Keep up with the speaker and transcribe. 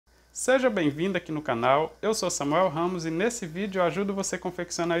Seja bem-vindo aqui no canal, eu sou Samuel Ramos e nesse vídeo eu ajudo você a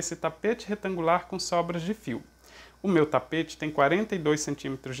confeccionar esse tapete retangular com sobras de fio. O meu tapete tem 42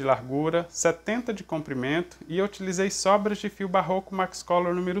 cm de largura, 70 de comprimento e eu utilizei sobras de fio Barroco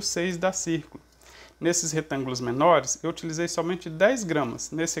Maxcolor número 6 da Círculo. Nesses retângulos menores eu utilizei somente 10 gramas,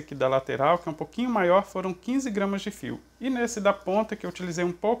 nesse aqui da lateral que é um pouquinho maior foram 15 gramas de fio e nesse da ponta que eu utilizei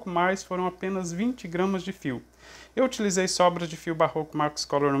um pouco mais foram apenas 20 gramas de fio. Eu utilizei sobras de fio Barroco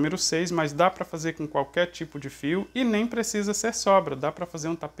Maxcolor número 6, mas dá para fazer com qualquer tipo de fio e nem precisa ser sobra, dá para fazer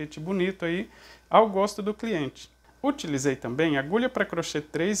um tapete bonito aí ao gosto do cliente. Utilizei também agulha para crochê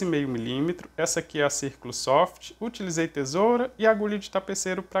 3,5 mm, essa aqui é a Círculo Soft, utilizei tesoura e agulha de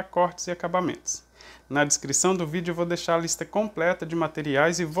tapeceiro para cortes e acabamentos. Na descrição do vídeo eu vou deixar a lista completa de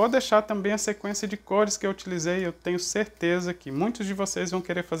materiais e vou deixar também a sequência de cores que eu utilizei, eu tenho certeza que muitos de vocês vão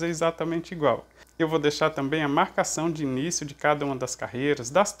querer fazer exatamente igual. Eu vou deixar também a marcação de início de cada uma das carreiras,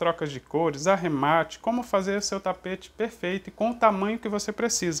 das trocas de cores, arremate, como fazer o seu tapete perfeito e com o tamanho que você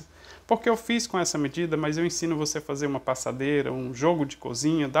precisa. Porque eu fiz com essa medida, mas eu ensino você a fazer uma passadeira, um jogo de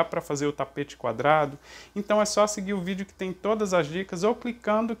cozinha, dá para fazer o tapete quadrado. Então é só seguir o vídeo que tem todas as dicas ou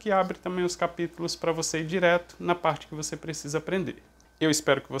clicando que abre também os capítulos para você ir direto na parte que você precisa aprender. Eu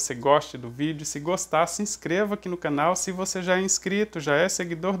espero que você goste do vídeo, se gostar, se inscreva aqui no canal, se você já é inscrito, já é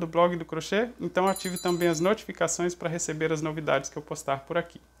seguidor do blog do crochê, então ative também as notificações para receber as novidades que eu postar por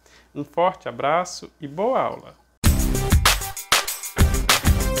aqui. Um forte abraço e boa aula!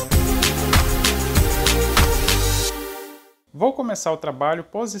 Vou começar o trabalho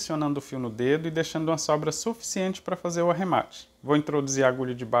posicionando o fio no dedo e deixando uma sobra suficiente para fazer o arremate. Vou introduzir a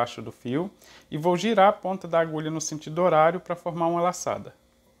agulha debaixo do fio e vou girar a ponta da agulha no sentido horário para formar uma laçada.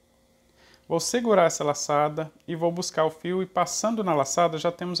 Vou segurar essa laçada e vou buscar o fio e passando na laçada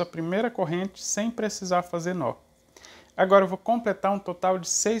já temos a primeira corrente sem precisar fazer nó. Agora eu vou completar um total de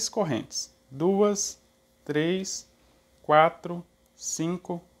 6 correntes. 2, 3, 4,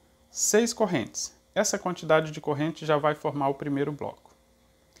 5, 6 correntes. Essa quantidade de corrente já vai formar o primeiro bloco.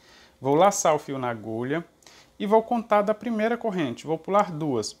 Vou laçar o fio na agulha e vou contar da primeira corrente. Vou pular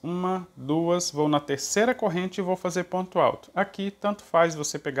 2. 1, 2, vou na terceira corrente e vou fazer ponto alto. Aqui, tanto faz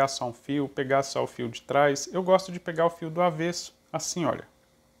você pegar só um fio, pegar só o fio de trás. Eu gosto de pegar o fio do avesso, assim, olha.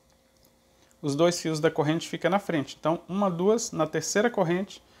 Os dois fios da corrente ficam na frente. Então, 1, 2, na terceira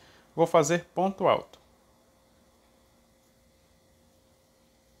corrente, vou fazer ponto alto.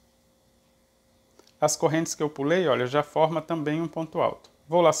 As correntes que eu pulei, olha, já forma também um ponto alto.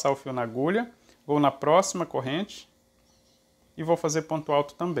 Vou laçar o fio na agulha, vou na próxima corrente e vou fazer ponto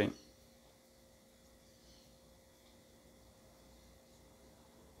alto também.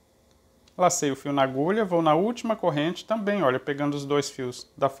 Lacei o fio na agulha, vou na última corrente também, olha, pegando os dois fios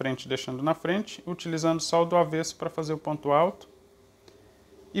da frente e deixando na frente, utilizando só o do avesso para fazer o ponto alto.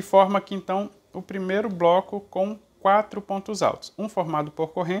 E forma aqui então o primeiro bloco com 4 pontos altos, um formado por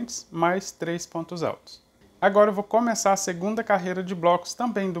correntes, mais 3 pontos altos. Agora eu vou começar a segunda carreira de blocos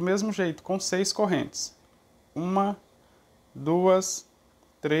também do mesmo jeito, com 6 correntes. 1, 2,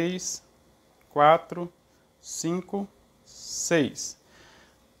 3, 4, 5, 6.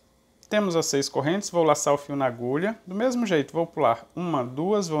 Temos as 6 correntes, vou laçar o fio na agulha. Do mesmo jeito, vou pular 1,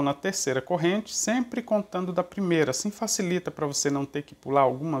 2, vou na terceira corrente, sempre contando da primeira. Assim facilita para você não ter que pular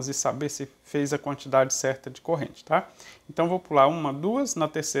algumas e saber se fez a quantidade certa de corrente, tá? Então, vou pular 1, 2, na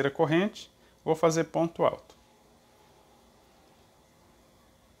terceira corrente, vou fazer ponto alto.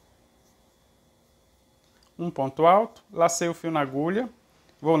 Um ponto alto, lacei o fio na agulha,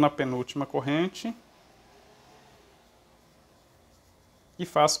 vou na penúltima corrente e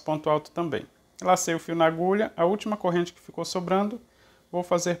faço ponto alto também. Lacei o fio na agulha, a última corrente que ficou sobrando, vou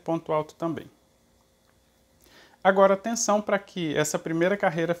fazer ponto alto também. Agora atenção para que essa primeira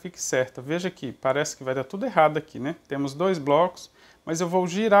carreira fique certa. Veja aqui, parece que vai dar tudo errado aqui, né? Temos 2 blocos, mas eu vou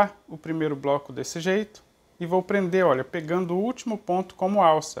girar o primeiro bloco desse jeito e vou prender, olha, pegando o último ponto como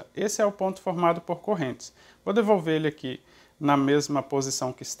alça. Esse é o ponto formado por correntes. Vou devolver ele aqui na mesma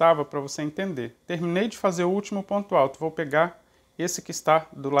posição que estava para você entender. Terminei de fazer o último ponto alto, vou pegar esse que está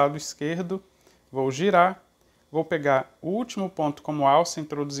do lado esquerdo, vou girar, vou pegar o último ponto como alça,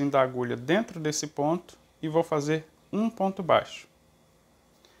 introduzindo a agulha dentro desse ponto e vou fazer um ponto baixo.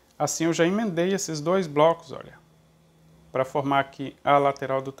 Assim eu já emendei esses 2 blocos, olha, para formar aqui a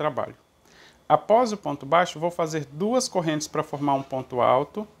lateral do trabalho. Após o ponto baixo, vou fazer 2 correntes para formar um ponto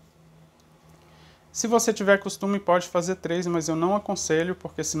alto. Se você tiver costume, pode fazer 3, mas eu não aconselho,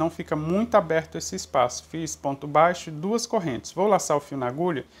 porque senão fica muito aberto esse espaço. Fiz ponto baixo e 2 correntes. Vou laçar o fio na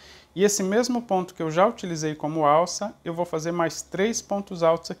agulha e esse mesmo ponto que eu já utilizei como alça, eu vou fazer mais 3 pontos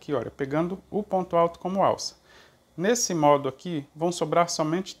altos aqui, olha, pegando o ponto alto como alça. nesse modo aqui, vão sobrar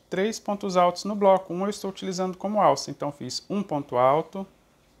somente 3 pontos altos no bloco. Um eu estou utilizando como alça, então fiz um ponto alto,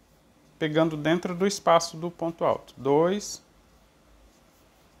 pegando dentro do espaço do ponto alto. 2,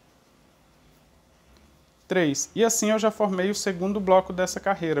 3. E assim eu já formei o segundo bloco dessa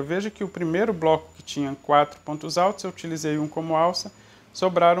carreira. Veja que o primeiro bloco, que tinha 4 pontos altos, eu utilizei um como alça,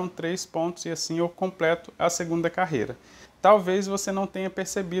 sobraram 3 pontos e assim eu completo a segunda carreira. Talvez você não tenha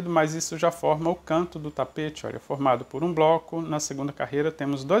percebido, mas isso já forma o canto do tapete, olha, formado por um bloco. Na segunda carreira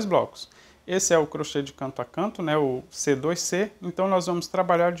temos 2 blocos. Esse é o crochê de canto a canto, né, o C2C, então nós vamos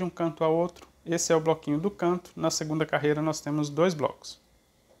trabalhar de um canto a outro. Esse é o bloquinho do canto. Na segunda carreira nós temos 2 blocos.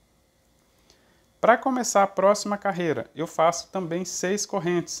 Para começar a próxima carreira, eu faço também 6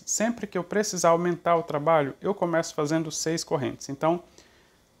 correntes. Sempre que eu precisar aumentar o trabalho, eu começo fazendo 6 correntes. Então,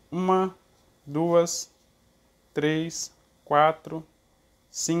 1, 2, 3, 4,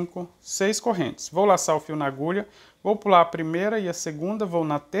 5, 6 correntes. Vou laçar o fio na agulha, vou pular a primeira e a segunda, vou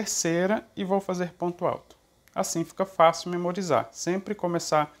na terceira e vou fazer ponto alto. Assim fica fácil memorizar. Sempre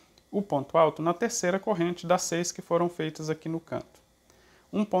começar o ponto alto na terceira corrente das 6 que foram feitas aqui no canto.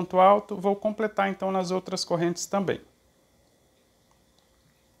 Um ponto alto, vou completar então nas outras correntes também.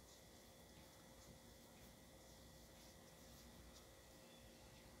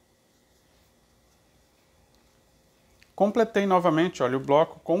 Completei novamente, olha, o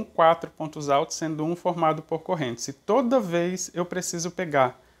bloco com 4 pontos altos, sendo um formado por correntes. E toda vez eu preciso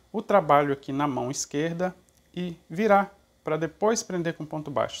pegar o trabalho aqui na mão esquerda e virar, para depois prender com ponto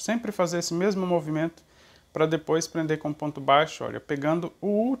baixo. Sempre fazer esse mesmo movimento para depois prender com ponto baixo, olha, pegando o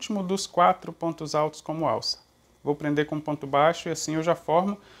último dos 4 pontos altos como alça. Vou prender com ponto baixo e assim eu já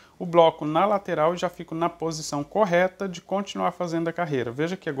formo o bloco na lateral e já fico na posição correta de continuar fazendo a carreira.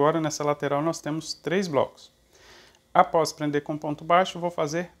 Veja que agora nessa lateral nós temos 3 blocos. Após prender com ponto baixo, vou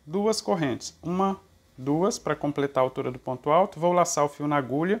fazer 2 correntes. 1, 2 para completar a altura do ponto alto. Vou laçar o fio na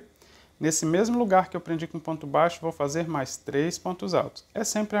agulha. Nesse mesmo lugar que eu prendi com ponto baixo, vou fazer mais 3 pontos altos. É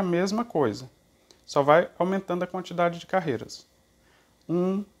sempre a mesma coisa. Só vai aumentando a quantidade de carreiras.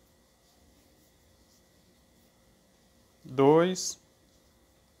 1, 2,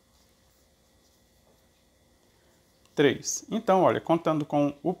 3. Então, olha, contando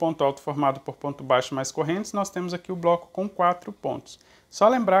com o ponto alto formado por ponto baixo mais correntes, nós temos aqui o bloco com 4 pontos. Só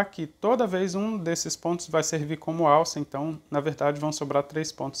lembrar que toda vez um desses pontos vai servir como alça, então, na verdade, vão sobrar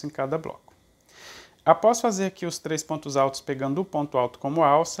 3 pontos em cada bloco. Após fazer aqui os 3 pontos altos pegando o ponto alto como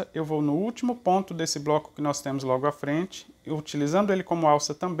alça, eu vou no último ponto desse bloco que nós temos logo à frente, e utilizando ele como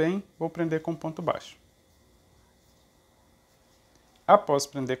alça também, vou prender com ponto baixo. Após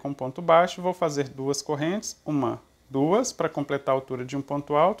prender com ponto baixo, vou fazer 2 correntes, 1, 2 para completar a altura de um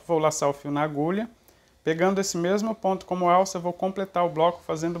ponto alto, vou laçar o fio na agulha, pegando esse mesmo ponto como alça, vou completar o bloco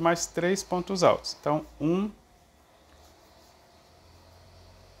fazendo mais 3 pontos altos. Então, 1,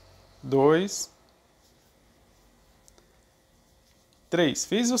 2, 3.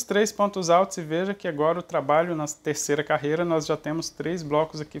 Fiz os 3 pontos altos e veja que agora o trabalho na terceira carreira nós já temos 3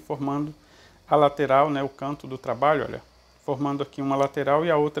 blocos aqui formando a lateral, né, o canto do trabalho, olha, formando aqui uma lateral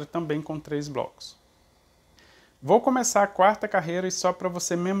e a outra também com 3 blocos. Vou começar a quarta carreira e só para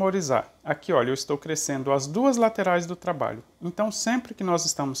você memorizar. Aqui, olha, eu estou crescendo as 2 laterais do trabalho. Então, sempre que nós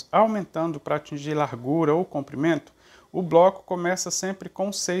estamos aumentando para atingir largura ou comprimento, o bloco começa sempre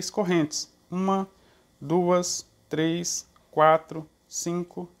com 6 correntes. 1, 2, 3, 4,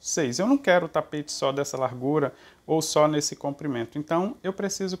 5, 6. Eu não quero o tapete só dessa largura ou só nesse comprimento. Então, eu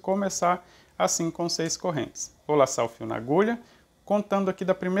preciso começar assim com 6 correntes. Vou laçar o fio na agulha. Contando aqui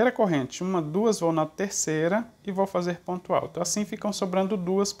da primeira corrente, 1, 2, vou na terceira e vou fazer ponto alto. Assim ficam sobrando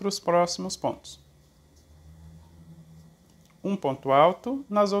 2 para os próximos pontos. Um ponto alto,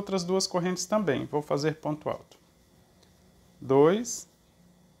 nas outras 2 correntes também, vou fazer ponto alto. 2,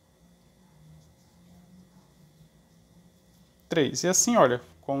 3. E assim, olha,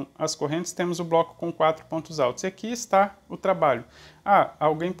 com as correntes temos o bloco com 4 pontos altos. E aqui está o trabalho. Ah,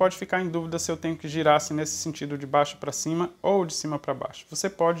 alguém pode ficar em dúvida se eu tenho que girar assim nesse sentido de baixo para cima ou de cima para baixo. Você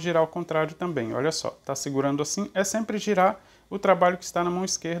pode girar ao contrário também, olha só. Está segurando assim, é sempre girar o trabalho que está na mão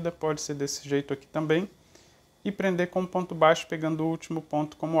esquerda, pode ser desse jeito aqui também. E prender com um ponto baixo, pegando o último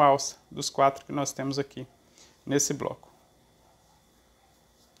ponto como alça, dos 4 que nós temos aqui nesse bloco.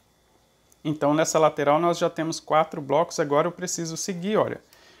 Então, nessa lateral nós já temos 4 blocos, agora eu preciso seguir, olha,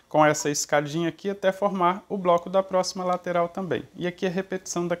 com essa escadinha aqui até formar o bloco da próxima lateral também. E aqui a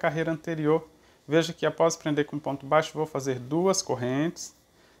repetição da carreira anterior. Veja que após prender com ponto baixo, vou fazer 2 correntes,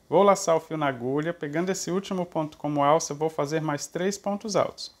 vou laçar o fio na agulha, pegando esse último ponto como alça, vou fazer mais 3 pontos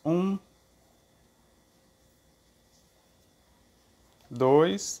altos. 1,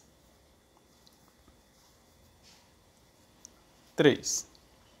 2, 3.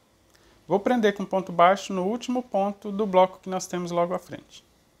 Vou prender com ponto baixo no último ponto do bloco que nós temos logo à frente.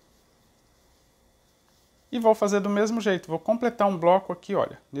 E vou fazer do mesmo jeito, vou completar um bloco aqui,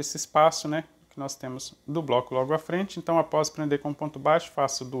 olha, nesse espaço, né, que nós temos do bloco logo à frente. Então, após prender com ponto baixo,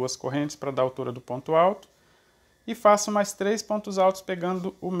 faço 2 correntes para dar a altura do ponto alto. E faço mais 3 pontos altos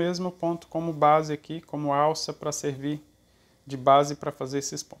pegando o mesmo ponto como base aqui, como alça, para servir de base para fazer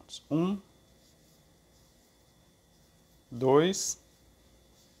esses pontos. 1, 2,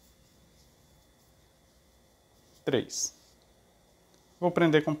 3. Vou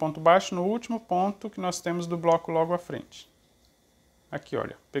prender com ponto baixo no último ponto que nós temos do bloco logo à frente. Aqui,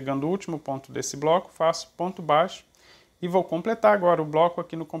 olha, pegando o último ponto desse bloco, faço ponto baixo e vou completar agora o bloco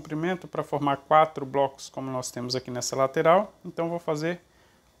aqui no comprimento para formar 4 blocos, como nós temos aqui nessa lateral. Então, vou fazer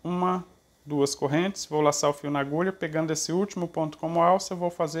 1, 2 correntes, vou laçar o fio na agulha, pegando esse último ponto como alça,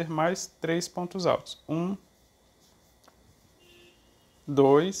 vou fazer mais 3 pontos altos. 1,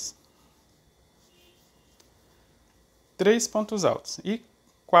 2, 3 pontos altos e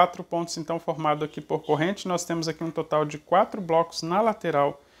 4 pontos então formados aqui por corrente. Nós temos aqui um total de 4 blocos na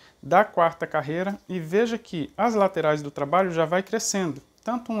lateral da quarta carreira e veja que as laterais do trabalho já vai crescendo.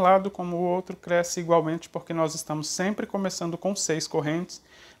 Tanto um lado como o outro cresce igualmente porque nós estamos sempre começando com 6 correntes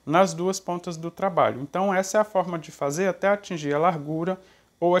nas duas pontas do trabalho. Então essa é a forma de fazer até atingir a largura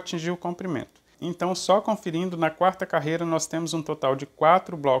ou atingir o comprimento. Então, só conferindo, na quarta carreira nós temos um total de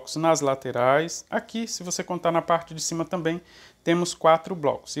 4 blocos nas laterais. Aqui, se você contar na parte de cima também, temos 4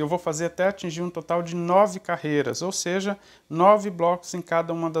 blocos. E eu vou fazer até atingir um total de 9 carreiras, ou seja, 9 blocos em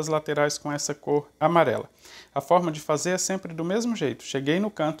cada uma das laterais com essa cor amarela. A forma de fazer é sempre do mesmo jeito. Cheguei no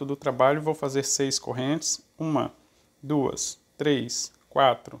canto do trabalho, vou fazer 6 correntes. 1, 2, 3,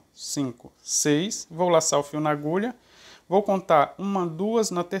 4, 5, 6. Vou laçar o fio na agulha. Vou contar 1,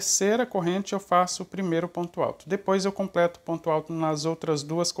 2, na terceira corrente eu faço o primeiro ponto alto. Depois eu completo o ponto alto nas outras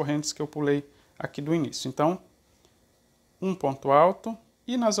 2 correntes que eu pulei aqui do início. Então, um ponto alto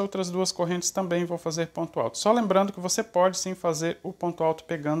e nas outras 2 correntes também vou fazer ponto alto. Só lembrando que você pode sim fazer o ponto alto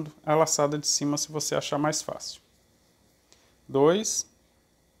pegando a laçada de cima se você achar mais fácil. 2.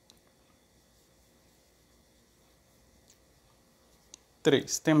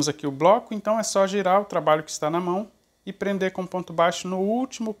 3. Temos aqui o bloco, então é só girar o trabalho que está na mão e prender com ponto baixo no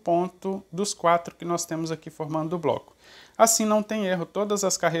último ponto dos 4 que nós temos aqui formando o bloco. Assim não tem erro, todas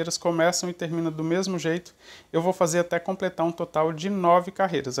as carreiras começam e terminam do mesmo jeito. Eu vou fazer até completar um total de 9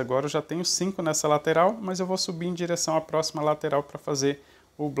 carreiras. Agora eu já tenho 5 nessa lateral, mas eu vou subir em direção à próxima lateral para fazer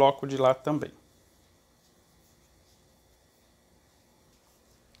o bloco de lá também.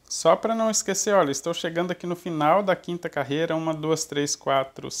 Só para não esquecer, olha, estou chegando aqui no final da quinta carreira, 1, 2, 3,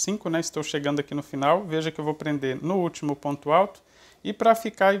 4, 5, né? Estou chegando aqui no final, veja que eu vou prender no último ponto alto. E para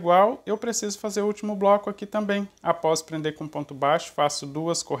ficar igual, eu preciso fazer o último bloco aqui também. Após prender com ponto baixo, faço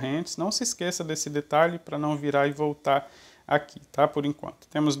 2 correntes. Não se esqueça desse detalhe para não virar e voltar aqui, tá? Por enquanto.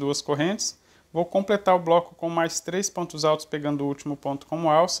 Temos 2 correntes. Vou completar o bloco com mais 3 pontos altos, pegando o último ponto como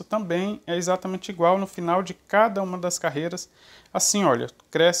alça. Também é exatamente igual no final de cada uma das carreiras. Assim, olha,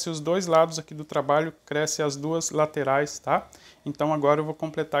 cresce os 2 lados aqui do trabalho, cresce as 2 laterais, tá? Então agora eu vou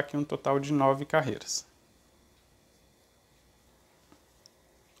completar aqui um total de 9 carreiras.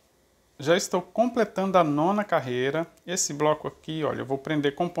 Já estou completando a 9ª carreira. Esse bloco aqui, olha, eu vou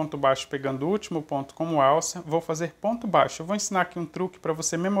prender com ponto baixo, pegando o último ponto como alça. Vou fazer ponto baixo. Eu vou ensinar aqui um truque para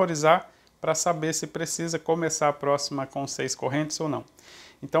você memorizar, para saber se precisa começar a próxima com 6 correntes ou não.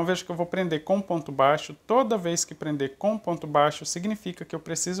 Então veja que eu vou prender com ponto baixo. Toda vez que prender com ponto baixo, significa que eu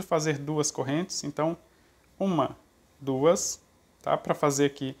preciso fazer 2 correntes. Então, 1, 2, tá? Para fazer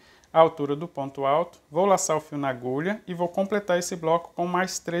aqui a altura do ponto alto. Vou laçar o fio na agulha e vou completar esse bloco com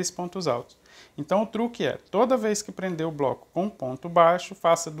mais 3 pontos altos. Então o truque é, toda vez que prender o bloco com ponto baixo,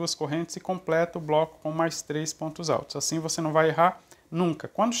 faça 2 correntes e completa o bloco com mais 3 pontos altos. Assim você não vai errar nunca.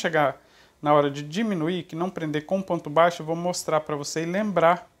 Quando chegar na hora de diminuir, que não prender com ponto baixo, eu vou mostrar para você e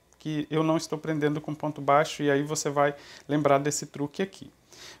lembrar que eu não estou prendendo com ponto baixo, e aí você vai lembrar desse truque aqui.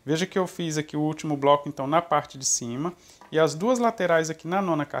 Veja que eu fiz aqui o último bloco, então, na parte de cima, e as 2 laterais aqui na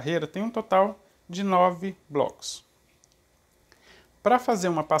 9ª carreira tem um total de 9 blocos. Para fazer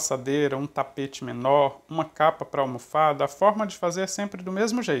uma passadeira, um tapete menor, uma capa para almofada, a forma de fazer é sempre do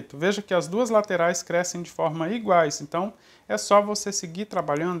mesmo jeito. Veja que as 2 laterais crescem de forma iguais, então é só você seguir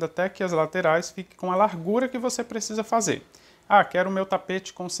trabalhando até que as laterais fiquem com a largura que você precisa fazer. Ah, quero o meu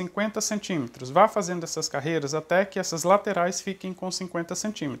tapete com 50 centímetros. Vá fazendo essas carreiras até que essas laterais fiquem com 50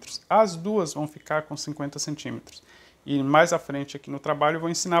 centímetros. As 2 vão ficar com 50 centímetros. E mais à frente aqui no trabalho eu vou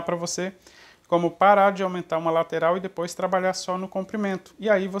ensinar para você como parar de aumentar uma lateral e depois trabalhar só no comprimento. E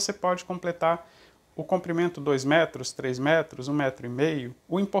aí você pode completar o comprimento 2 metros, 3 metros, 1,5 m,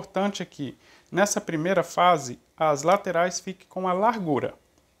 o importante é que nessa primeira fase as laterais fiquem com a largura.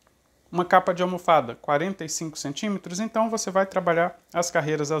 Uma capa de almofada, 45 centímetros, então você vai trabalhar as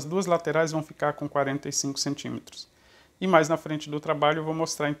carreiras, as duas laterais vão ficar com 45 centímetros. E mais na frente do trabalho eu vou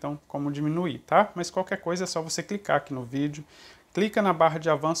mostrar então como diminuir, tá? Mas qualquer coisa é só você clicar aqui no vídeo, clica na barra de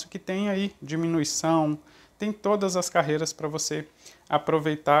avanço que tem aí diminuição, tem todas as carreiras para você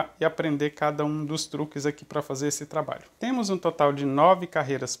aproveitar e aprender cada um dos truques aqui para fazer esse trabalho. Temos um total de 9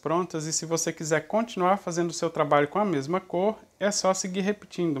 carreiras prontas e se você quiser continuar fazendo o seu trabalho com a mesma cor, é só seguir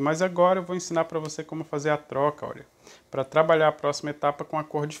repetindo. Mas agora eu vou ensinar para você como fazer a troca, olha, para trabalhar a próxima etapa com a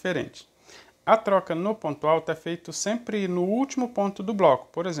cor diferente. A troca no ponto alto é feita sempre no último ponto do bloco.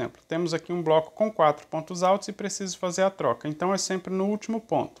 Por exemplo, temos aqui um bloco com 4 pontos altos e preciso fazer a troca, então é sempre no último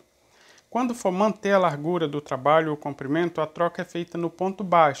ponto. Quando for manter a largura do trabalho ou o comprimento, a troca é feita no ponto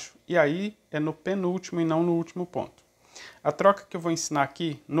baixo, e aí é no penúltimo e não no último ponto. A troca que eu vou ensinar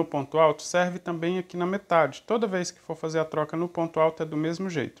aqui no ponto alto serve também aqui na metade. Toda vez que for fazer a troca no ponto alto é do mesmo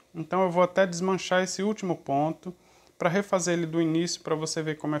jeito. Então eu vou até desmanchar esse último ponto para refazer ele do início para você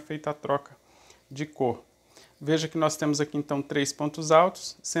ver como é feita a troca de cor. Veja que nós temos aqui então 3 pontos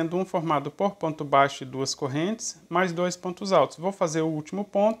altos, sendo um formado por ponto baixo e 2 correntes, mais 2 pontos altos. Vou fazer o último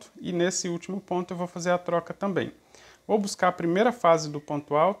ponto e nesse último ponto eu vou fazer a troca também. Vou buscar a primeira fase do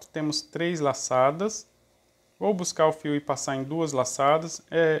ponto alto, temos 3 laçadas. Vou buscar o fio e passar em 2 laçadas.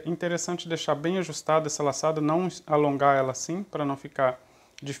 É interessante deixar bem ajustada essa laçada, não alongar ela assim, para não ficar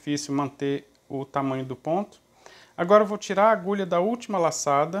difícil manter o tamanho do ponto. Agora eu vou tirar a agulha da última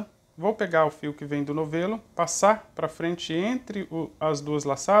laçada. Vou pegar o fio que vem do novelo, passar para frente entre as 2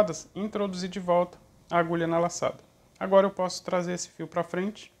 laçadas e introduzir de volta a agulha na laçada. Agora eu posso trazer esse fio para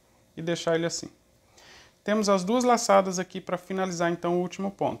frente e deixar ele assim. Temos as 2 laçadas aqui para finalizar então o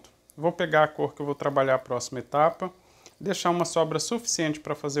último ponto. Vou pegar a cor que eu vou trabalhar a próxima etapa, deixar uma sobra suficiente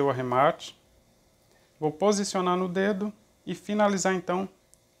para fazer o arremate. Vou posicionar no dedo e finalizar então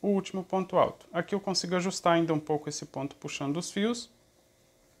o último ponto alto. Aqui eu consigo ajustar ainda um pouco esse ponto puxando os fios.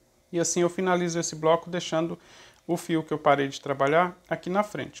 E assim eu finalizo esse bloco deixando o fio que eu parei de trabalhar aqui na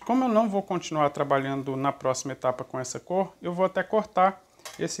frente. Como eu não vou continuar trabalhando na próxima etapa com essa cor, eu vou até cortar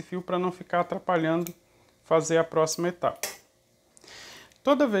esse fio para não ficar atrapalhando fazer a próxima etapa.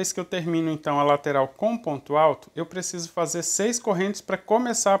 Toda vez que eu termino então a lateral com ponto alto, eu preciso fazer 6 correntes para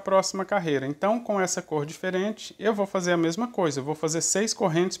começar a próxima carreira. Então com essa cor diferente, eu vou fazer a mesma coisa, eu vou fazer 6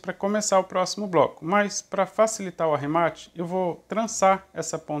 correntes para começar o próximo bloco. Mas para facilitar o arremate, eu vou trançar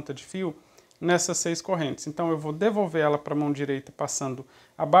essa ponta de fio nessas 6 correntes. Então eu vou devolver ela para a mão direita passando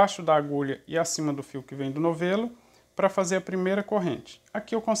abaixo da agulha e acima do fio que vem do novelo para fazer a primeira corrente.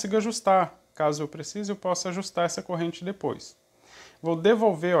 Aqui eu consigo ajustar, caso eu precise eu posso ajustar essa corrente depois. Vou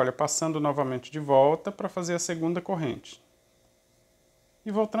devolver, olha, passando novamente de volta para fazer a segunda corrente.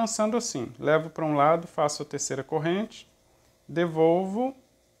 E vou trançando assim. Levo para um lado, faço a terceira corrente, devolvo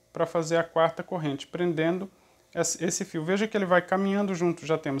para fazer a quarta corrente, prendendo esse fio. Veja que ele vai caminhando junto.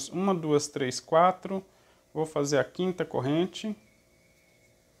 Já temos 1, 2, 3, 4. Vou fazer a quinta corrente.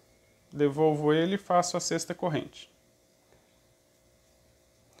 Devolvo ele e faço a sexta corrente.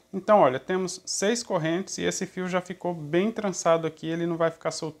 Então, olha, temos 6 correntes e esse fio já ficou bem trançado aqui, ele não vai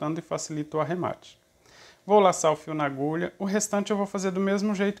ficar soltando e facilita o arremate. Vou laçar o fio na agulha, o restante eu vou fazer do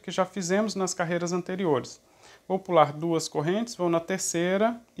mesmo jeito que já fizemos nas carreiras anteriores. Vou pular 2 correntes, vou na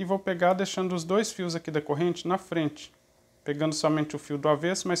terceira e vou pegar deixando os 2 fios aqui da corrente na frente. Pegando somente o fio do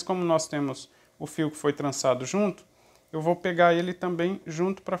avesso, mas como nós temos o fio que foi trançado junto, eu vou pegar ele também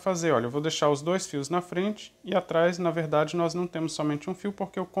junto para fazer. Olha, eu vou deixar os 2 fios na frente e atrás, na verdade, nós não temos somente um fio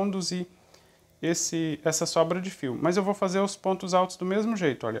porque eu conduzi essa sobra de fio. Mas eu vou fazer os pontos altos do mesmo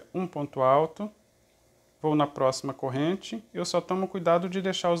jeito. Olha, um ponto alto, vou na próxima corrente, eu só tomo cuidado de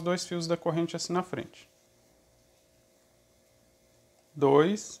deixar os 2 fios da corrente assim na frente.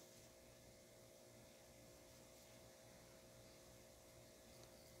 2.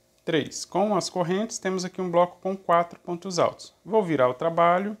 3. Com as correntes, temos aqui um bloco com 4 pontos altos. Vou virar o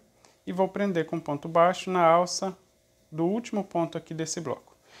trabalho e vou prender com ponto baixo na alça do último ponto aqui desse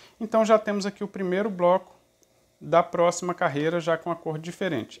bloco. Então já temos aqui o primeiro bloco da próxima carreira já com a cor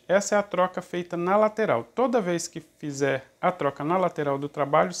diferente. Essa é a troca feita na lateral. Toda vez que fizer a troca na lateral do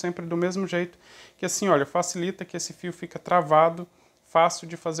trabalho, sempre do mesmo jeito, que assim, olha, facilita que esse fio fica travado, fácil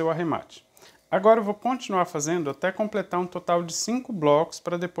de fazer o arremate. Agora eu vou continuar fazendo até completar um total de 5 blocos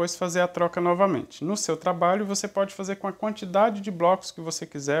para depois fazer a troca novamente. No seu trabalho você pode fazer com a quantidade de blocos que você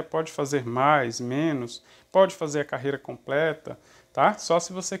quiser, pode fazer mais, menos, pode fazer a carreira completa, tá? Só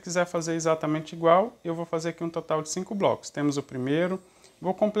se você quiser fazer exatamente igual, eu vou fazer aqui um total de 5 blocos. Temos o primeiro,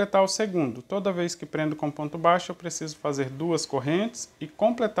 vou completar o segundo. Toda vez que prendo com ponto baixo, eu preciso fazer 2 correntes e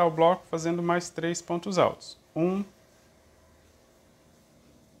completar o bloco fazendo mais 3 pontos altos. 1,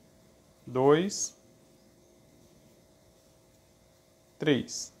 2,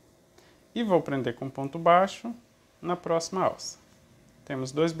 3. E vou prender com ponto baixo na próxima alça.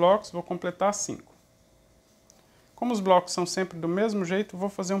 Temos 2 blocos, vou completar 5. Como os blocos são sempre do mesmo jeito, vou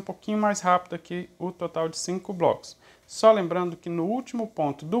fazer um pouquinho mais rápido aqui o total de 5 blocos. Só lembrando que no último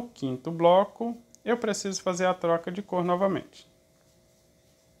ponto do 5º bloco, eu preciso fazer a troca de cor novamente.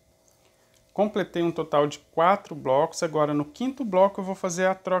 Completei um total de 4 blocos, agora no 5º bloco eu vou fazer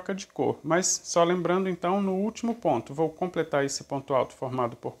a troca de cor. Mas só lembrando então, no último ponto, vou completar esse ponto alto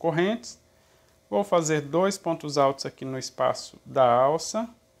formado por correntes. Vou fazer 2 pontos altos aqui no espaço da alça.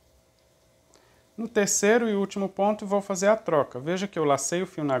 No terceiro e último ponto, vou fazer a troca. Veja que eu lacei o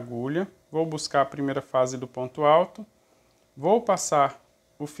fio na agulha, vou buscar a primeira fase do ponto alto, vou passar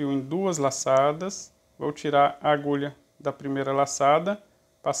o fio em 2 laçadas, vou tirar a agulha da primeira laçada,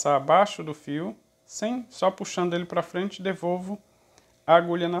 passar abaixo do fio, só puxando ele para frente, devolvo a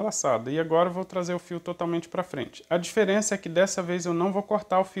agulha na laçada. E agora eu vou trazer o fio totalmente para frente. A diferença é que dessa vez eu não vou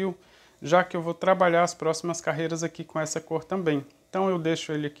cortar o fio, já que eu vou trabalhar as próximas carreiras aqui com essa cor também. Então eu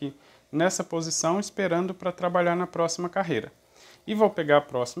deixo ele aqui nessa posição, esperando para trabalhar na próxima carreira. E vou pegar a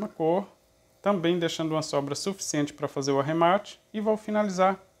próxima cor, também deixando uma sobra suficiente para fazer o arremate, e vou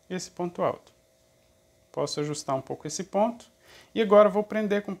finalizar esse ponto alto. Posso ajustar um pouco esse ponto, e agora vou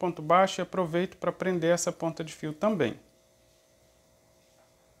prender com ponto baixo e aproveito para prender essa ponta de fio também.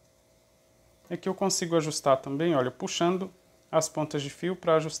 Aqui eu consigo ajustar também, olha, puxando as pontas de fio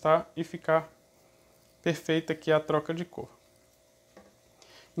para ajustar e ficar perfeita aqui a troca de cor.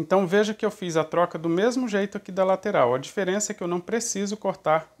 Então veja que eu fiz a troca do mesmo jeito aqui da lateral. A diferença é que eu não preciso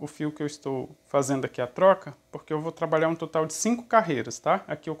cortar o fio que eu estou fazendo aqui a troca, porque eu vou trabalhar um total de 5 carreiras, tá?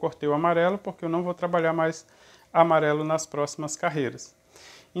 Aqui eu cortei o amarelo, porque eu não vou trabalhar mais amarelo nas próximas carreiras.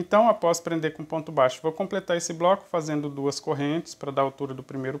 Então, após prender com ponto baixo, vou completar esse bloco fazendo 2 correntes para dar a altura do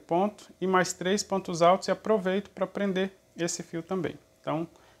primeiro ponto e mais 3 pontos altos e aproveito para prender esse fio também. Então,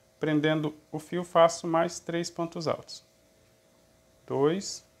 prendendo o fio, faço mais 3 pontos altos.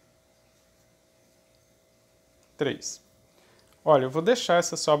 2, 3. Olha, eu vou deixar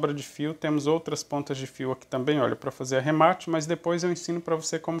essa sobra de fio, temos outras pontas de fio aqui também, olha, para fazer arremate, mas depois eu ensino para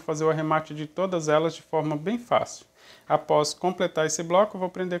você como fazer o arremate de todas elas de forma bem fácil. Após completar esse bloco, eu vou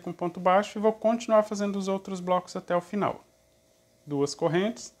prender com ponto baixo e vou continuar fazendo os outros blocos até o final. 2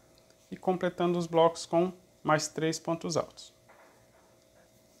 correntes e completando os blocos com mais 3 pontos altos.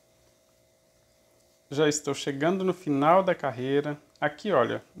 Já estou chegando no final da carreira. Aqui,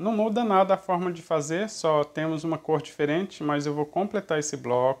 olha, não muda nada a forma de fazer, só temos uma cor diferente, mas eu vou completar esse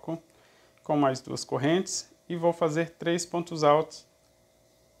bloco com mais 2 correntes e vou fazer 3 pontos altos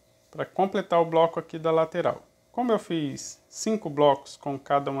para completar o bloco aqui da lateral. Como eu fiz 5 blocos com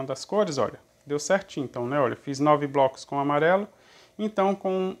cada uma das cores, olha, deu certinho então, né? Olha, fiz 9 blocos com amarelo, então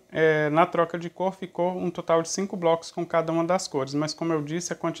na troca de cor ficou um total de 5 blocos com cada uma das cores, mas como eu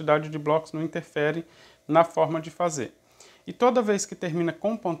disse, a quantidade de blocos não interfere na forma de fazer. E toda vez que termina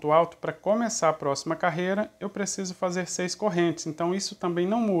com ponto alto, para começar a próxima carreira, eu preciso fazer 6 correntes, então isso também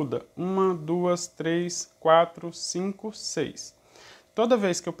não muda. 1, 2, 3, 4, 5, 6. Toda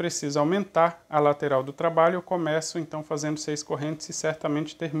vez que eu preciso aumentar a lateral do trabalho, eu começo então fazendo 6 correntes e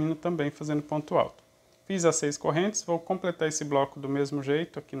certamente termino também fazendo ponto alto. Fiz as 6 correntes, vou completar esse bloco do mesmo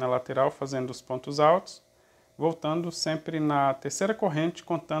jeito aqui na lateral, fazendo os pontos altos, voltando sempre na terceira corrente,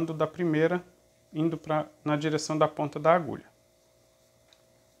 contando da primeira, indo na direção da ponta da agulha.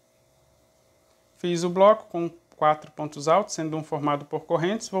 Fiz o bloco com 4 pontos altos, sendo um formado por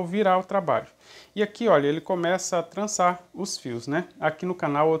correntes, vou virar o trabalho. E aqui, olha, ele começa a trançar os fios, né? Aqui no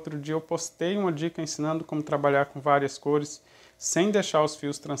canal, outro dia eu postei uma dica ensinando como trabalhar com várias cores, sem deixar os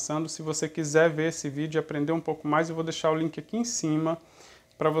fios trançando. Se você quiser ver esse vídeo e aprender um pouco mais, eu vou deixar o link aqui em cima,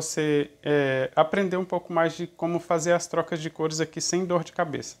 para você aprender um pouco mais de como fazer as trocas de cores aqui sem dor de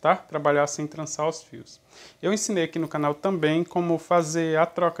cabeça, tá? Trabalhar sem trançar os fios. Eu ensinei aqui no canal também como fazer a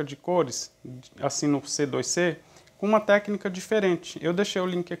troca de cores, assim no C2C, com uma técnica diferente. Eu deixei o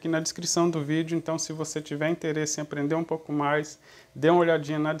link aqui na descrição do vídeo, então se você tiver interesse em aprender um pouco mais, dê uma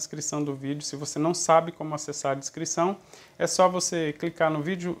olhadinha na descrição do vídeo. Se você não sabe como acessar a descrição, é só você clicar no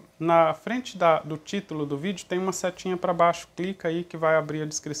vídeo, na frente do título do vídeo tem uma setinha para baixo, clica aí que vai abrir a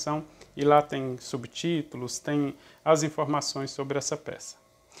descrição e lá tem subtítulos, tem as informações sobre essa peça.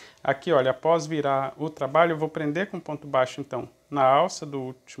 Aqui, olha, após virar o trabalho, eu vou prender com ponto baixo então na alça do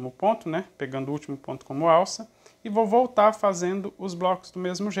último ponto, né, pegando o último ponto como alça, e vou voltar fazendo os blocos do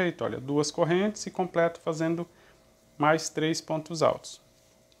mesmo jeito, olha, 2 correntes e completo fazendo mais 3 pontos altos.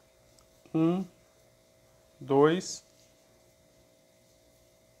 1, 2,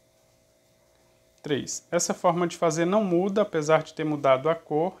 3. Essa forma de fazer não muda, apesar de ter mudado a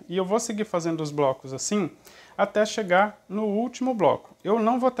cor, e eu vou seguir fazendo os blocos assim, até chegar no último bloco. Eu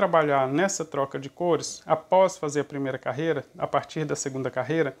não vou trabalhar nessa troca de cores após fazer a primeira carreira, a partir da segunda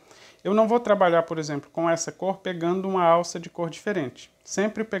carreira. Eu não vou trabalhar, por exemplo, com essa cor pegando uma alça de cor diferente,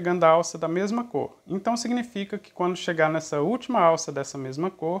 sempre pegando a alça da mesma cor. Então significa que quando chegar nessa última alça dessa mesma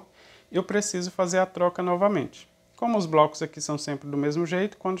cor, eu preciso fazer a troca novamente. Como os blocos aqui são sempre do mesmo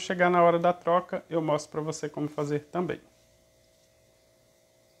jeito, quando chegar na hora da troca, eu mostro para você como fazer também.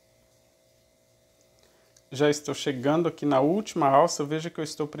 Já estou chegando aqui na última alça, veja que eu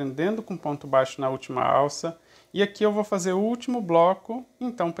estou prendendo com ponto baixo na última alça. E aqui eu vou fazer o último bloco,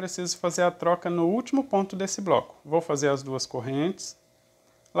 então preciso fazer a troca no último ponto desse bloco. Vou fazer as duas correntes,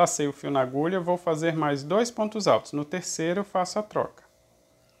 lacei o fio na agulha, vou fazer mais 2 pontos altos. No terceiro eu faço a troca.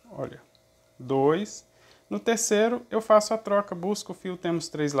 Olha, 2. No terceiro eu faço a troca, busco o fio, temos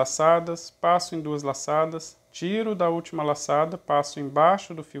 3 laçadas, passo em 2 laçadas, tiro da última laçada, passo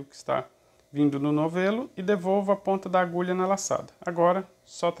embaixo do fio que está vindo no novelo e devolvo a ponta da agulha na laçada. Agora,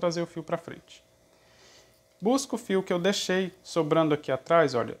 só trazer o fio para frente. Busco o fio que eu deixei sobrando aqui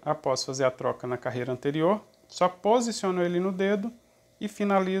atrás, olha, após fazer a troca na carreira anterior, só posiciono ele no dedo e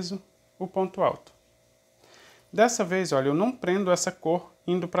finalizo o ponto alto. Dessa vez, olha, eu não prendo essa cor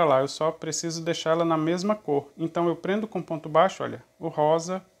indo para lá, eu só preciso deixar ela na mesma cor. Então eu prendo com ponto baixo, olha, o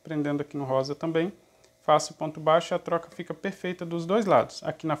rosa, prendendo aqui no rosa também, faço ponto baixo e a troca fica perfeita dos dois lados.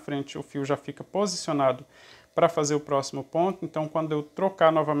 Aqui na frente o fio já fica posicionado para fazer o próximo ponto, então quando eu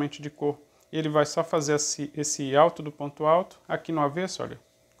trocar novamente de cor, ele vai só fazer esse alto do ponto alto. Aqui no avesso, olha,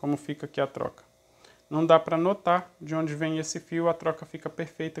 como fica aqui a troca. Não dá para notar de onde vem esse fio, a troca fica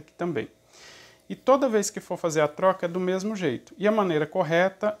perfeita aqui também. E toda vez que for fazer a troca é do mesmo jeito. E a maneira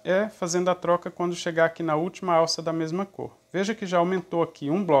correta é fazendo a troca quando chegar aqui na última alça da mesma cor. Veja que já aumentou aqui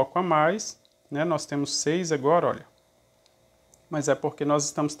um bloco a mais, né? Nós temos 6 agora, olha. Mas é porque nós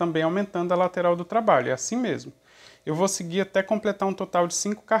estamos também aumentando a lateral do trabalho, é assim mesmo. Eu vou seguir até completar um total de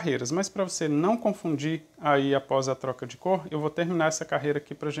 5 carreiras, mas para você não confundir aí após a troca de cor, eu vou terminar essa carreira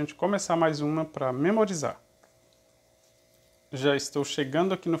aqui para a gente começar mais uma para memorizar. Já estou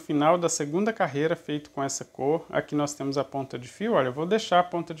chegando aqui no final da segunda carreira feito com essa cor. Aqui nós temos a ponta de fio. Olha, eu vou deixar a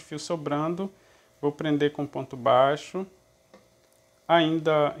ponta de fio sobrando. Vou prender com ponto baixo.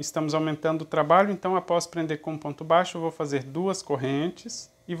 Ainda estamos aumentando o trabalho, então após prender com ponto baixo, eu vou fazer 2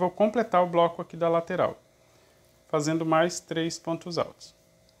 correntes e vou completar o bloco aqui da lateral, fazendo mais 3 pontos altos.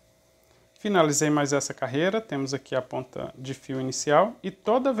 Finalizei mais essa carreira, temos aqui a ponta de fio inicial e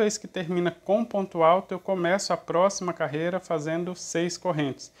toda vez que termina com ponto alto eu começo a próxima carreira fazendo 6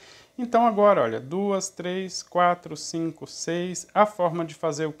 correntes. Então agora, olha, 2, 3, 4, 5, 6, a forma de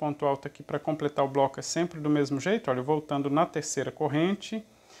fazer o ponto alto aqui para completar o bloco é sempre do mesmo jeito, olha, voltando na terceira corrente,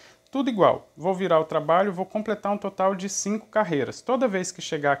 tudo igual. Vou virar o trabalho, vou completar um total de 5 carreiras. Toda vez que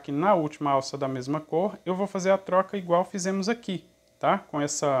chegar aqui na última alça da mesma cor, eu vou fazer a troca igual fizemos aqui. Tá? Com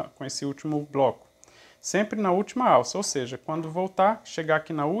esse último bloco. Sempre na última alça, ou seja, quando voltar, chegar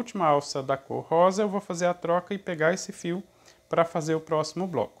aqui na última alça da cor rosa, eu vou fazer a troca e pegar esse fio para fazer o próximo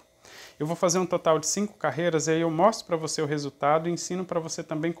bloco. Eu vou fazer um total de 5 carreiras e aí eu mostro para você o resultado e ensino para você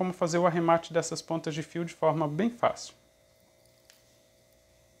também como fazer o arremate dessas pontas de fio de forma bem fácil.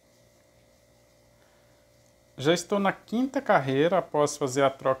 Já estou na 5ª carreira após fazer a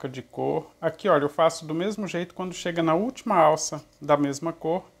troca de cor. Aqui, olha, eu faço do mesmo jeito quando chega na última alça da mesma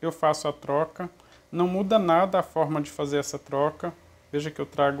cor, eu faço a troca. Não muda nada a forma de fazer essa troca. Veja que eu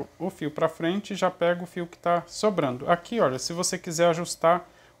trago o fio para frente e já pego o fio que está sobrando. Aqui, olha, se você quiser ajustar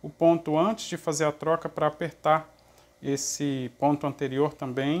o ponto antes de fazer a troca para apertar esse ponto anterior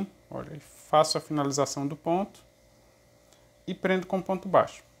também, olha, faço a finalização do ponto e prendo com ponto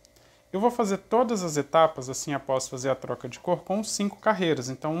baixo. Eu vou fazer todas as etapas, assim, após fazer a troca de cor, com 5 carreiras.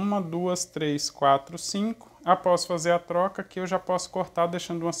 Então, 1, 2, 3, 4, 5. Após fazer a troca, que eu já posso cortar,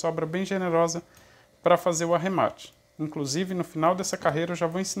 deixando uma sobra bem generosa para fazer o arremate. Inclusive, no final dessa carreira, eu já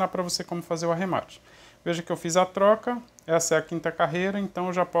vou ensinar para você como fazer o arremate. Veja que eu fiz a troca, essa é a 5ª carreira, então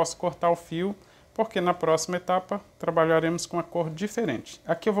eu já posso cortar o fio, porque na próxima etapa trabalharemos com uma cor diferente.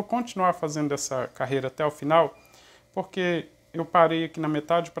 Aqui eu vou continuar fazendo essa carreira até o final, porque eu parei aqui na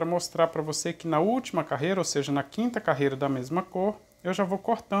metade para mostrar para você que na última carreira, ou seja, na 5ª carreira da mesma cor, eu já vou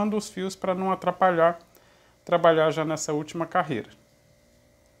cortando os fios para não atrapalhar trabalhar já nessa última carreira.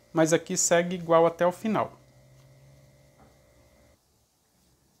 Mas aqui segue igual até o final.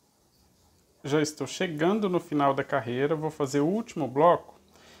 Já estou chegando no final da carreira, vou fazer o último bloco.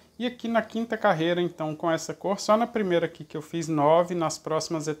 E aqui na quinta carreira, então, com essa cor, só na primeira aqui que eu fiz 9, nas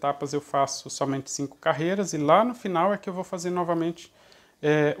próximas etapas eu faço somente 5 carreiras, e lá no final é que eu vou fazer novamente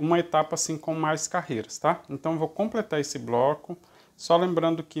uma etapa assim com mais carreiras, tá? Então, eu vou completar esse bloco, só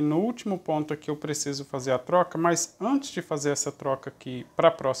lembrando que no último ponto aqui eu preciso fazer a troca, mas antes de fazer essa troca aqui para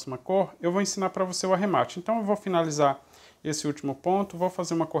a próxima cor, eu vou ensinar para você o arremate. Então, eu vou finalizar esse último ponto, vou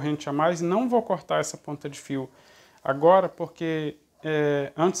fazer uma corrente a mais, não vou cortar essa ponta de fio agora, porque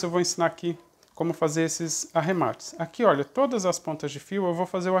antes eu vou ensinar aqui como fazer esses arremates. Aqui, olha, todas as pontas de fio eu vou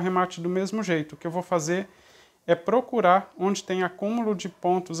fazer o arremate do mesmo jeito. O que eu vou fazer é procurar onde tem acúmulo de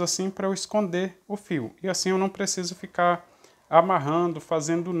pontos assim para eu esconder o fio. E assim eu não preciso ficar amarrando,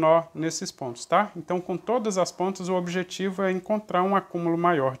 fazendo nó nesses pontos, tá? Então, com todas as pontas, o objetivo é encontrar um acúmulo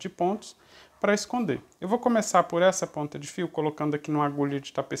maior de pontos para esconder. Eu vou começar por essa ponta de fio, colocando aqui numa agulha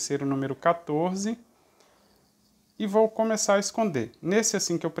de tapeceiro número 14, e vou começar a esconder. Nesse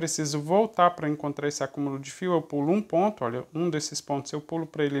assim que eu preciso voltar para encontrar esse acúmulo de fio, eu pulo um ponto, olha, um desses pontos eu pulo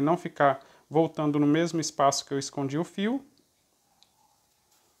para ele não ficar voltando no mesmo espaço que eu escondi o fio.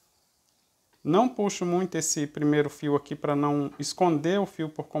 Não puxo muito esse primeiro fio aqui para não esconder o fio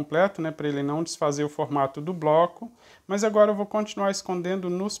por completo, né, para ele não desfazer o formato do bloco, mas agora eu vou continuar escondendo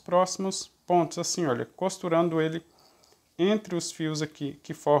nos próximos pontos, assim, olha, costurando ele entre os fios aqui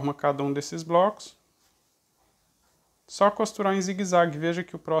que formam cada um desses blocos. Só costurar em zigue-zague, veja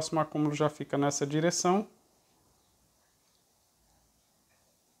que o próximo acúmulo já fica nessa direção.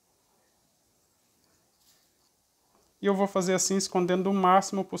 E eu vou fazer assim, escondendo o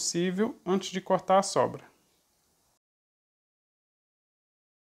máximo possível antes de cortar a sobra.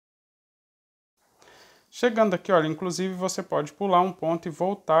 Chegando aqui, olha, inclusive você pode pular um ponto e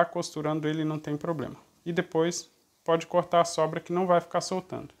voltar costurando ele, não tem problema. E depois pode cortar a sobra que não vai ficar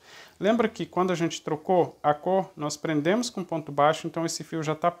soltando. Lembra que quando a gente trocou a cor, nós prendemos com ponto baixo, então esse fio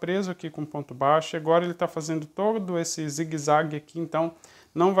já está preso aqui com ponto baixo, e agora ele está fazendo todo esse zigue-zague aqui, então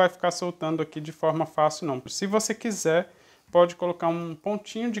não vai ficar soltando aqui de forma fácil não. Se você quiser, pode colocar um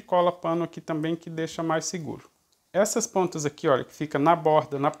pontinho de cola pano aqui também, que deixa mais seguro. Essas pontas aqui, olha, que fica na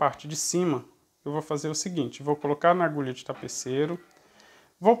borda, na parte de cima, eu vou fazer o seguinte, vou colocar na agulha de tapeceiro,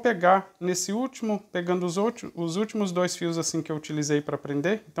 vou pegar nesse último, pegando os últimos 2 fios assim que eu utilizei para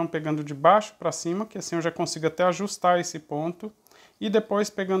prender, então pegando de baixo para cima, que assim eu já consigo até ajustar esse ponto, e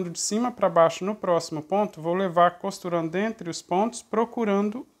depois pegando de cima para baixo no próximo ponto, vou levar costurando entre os pontos,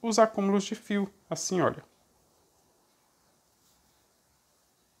 procurando os acúmulos de fio, assim, olha.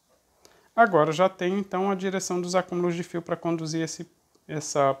 Agora já tenho então a direção dos acúmulos de fio para conduzir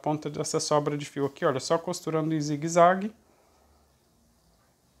essa ponta dessa sobra de fio aqui, olha, só costurando em zigue-zague,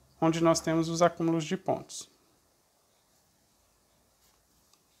 onde nós temos os acúmulos de pontos.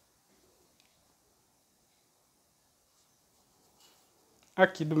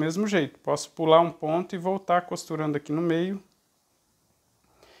 Aqui do mesmo jeito, posso pular um ponto e voltar costurando aqui no meio.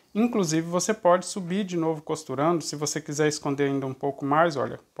 Inclusive você pode subir de novo costurando, se você quiser esconder ainda um pouco mais,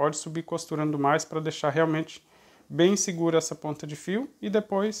 olha, pode subir costurando mais para deixar realmente bem segura essa ponta de fio, e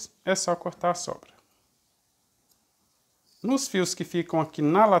depois é só cortar a sobra. Nos fios que ficam aqui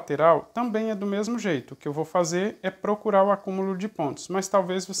na lateral, também é do mesmo jeito. O que eu vou fazer é procurar o acúmulo de pontos, mas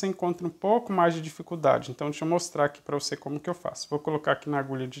talvez você encontre um pouco mais de dificuldade. Então, deixa eu mostrar aqui para você como que eu faço. Vou colocar aqui na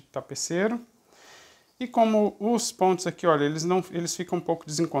agulha de tapeceiro. E como os pontos aqui, olha, eles ficam um pouco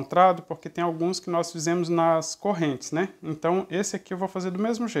desencontrados, porque tem alguns que nós fizemos nas correntes, né? Então, esse aqui eu vou fazer do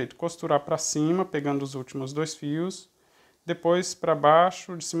mesmo jeito. Costurar para cima, pegando os últimos 2 fios. Depois para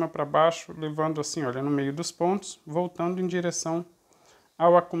baixo, de cima para baixo, levando assim, olha, no meio dos pontos, voltando em direção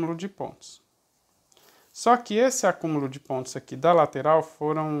ao acúmulo de pontos. Só que esse acúmulo de pontos aqui da lateral,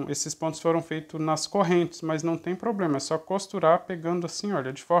 esses pontos foram feitos nas correntes, mas não tem problema, é só costurar pegando assim,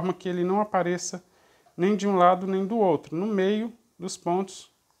 olha, de forma que ele não apareça nem de um lado nem do outro, no meio dos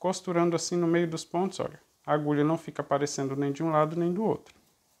pontos, costurando assim no meio dos pontos, olha, a agulha não fica aparecendo nem de um lado nem do outro.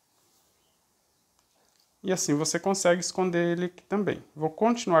 E assim você consegue esconder ele aqui também. Vou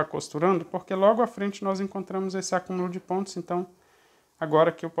continuar costurando, porque logo à frente nós encontramos esse acúmulo de pontos, então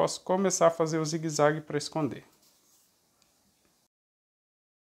agora que eu posso começar a fazer o zigue-zague para esconder.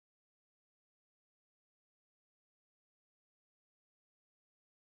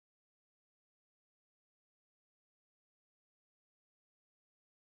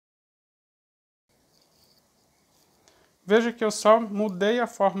 Veja que eu só mudei a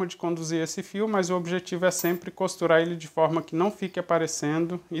forma de conduzir esse fio, mas o objetivo é sempre costurar ele de forma que não fique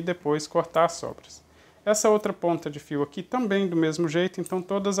aparecendo e depois cortar as sobras. Essa outra ponta de fio aqui também do mesmo jeito, então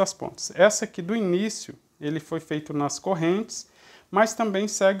todas as pontas. Essa aqui do início, ele foi feito nas correntes, mas também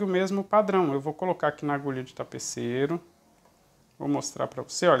segue o mesmo padrão. Eu vou colocar aqui na agulha de tapeceiro, Vou mostrar para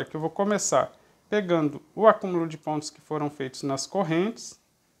você, olha, que eu vou começar pegando o acúmulo de pontos que foram feitos nas correntes,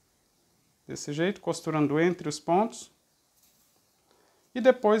 desse jeito, costurando entre os pontos. E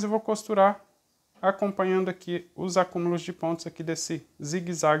depois eu vou costurar acompanhando aqui os acúmulos de pontos aqui desse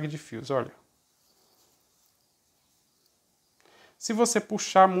zigue-zague de fios, olha. Se você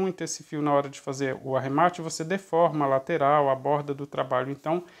puxar muito esse fio na hora de fazer o arremate, você deforma a lateral, a borda do trabalho.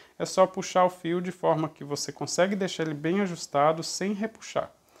 Então, é só puxar o fio de forma que você consegue deixar ele bem ajustado sem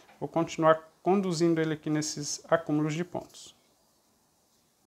repuxar. Vou continuar conduzindo ele aqui nesses acúmulos de pontos.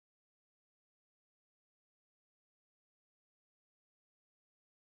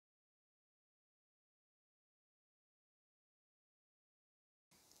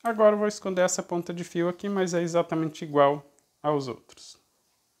 Agora eu vou esconder essa ponta de fio aqui, mas é exatamente igual aos outros.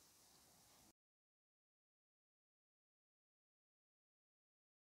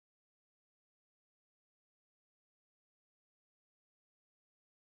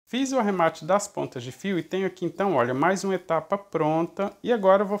 Fiz o arremate das pontas de fio e tenho aqui então, olha, mais uma etapa pronta. E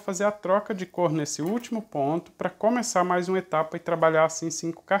agora eu vou fazer a troca de cor nesse último ponto para começar mais uma etapa e trabalhar assim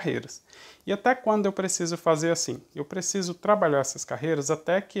 5 carreiras. E até quando eu preciso fazer assim? Eu preciso trabalhar essas carreiras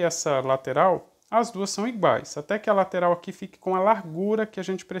até que essa lateral, as duas são iguais, até que a lateral aqui fique com a largura que a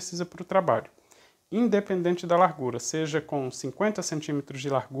gente precisa para o trabalho. Independente da largura, seja com 50 centímetros de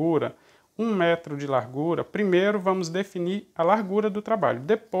largura, 1 metro de largura, primeiro vamos definir a largura do trabalho,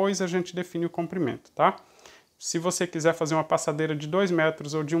 depois a gente define o comprimento, tá? Se você quiser fazer uma passadeira de 2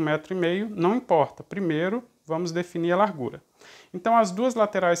 metros ou de 1,5 metro, não importa, primeiro vamos definir a largura. Então as duas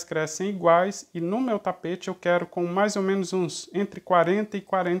laterais crescem iguais e no meu tapete eu quero com mais ou menos uns entre 40 e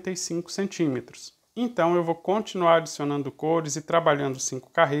 45 centímetros. Então eu vou continuar adicionando cores e trabalhando 5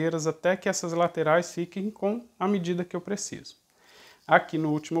 carreiras até que essas laterais fiquem com a medida que eu preciso. Aqui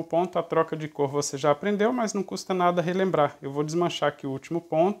no último ponto, a troca de cor você já aprendeu, mas não custa nada relembrar. Eu vou desmanchar aqui o último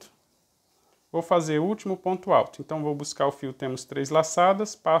ponto, vou fazer o último ponto alto. Então vou buscar o fio, temos 3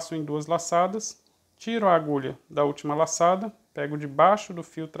 laçadas, passo em 2 laçadas, tiro a agulha da última laçada, pego debaixo do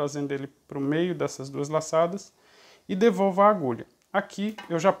fio, trazendo ele para o meio dessas 2 laçadas e devolvo a agulha. Aqui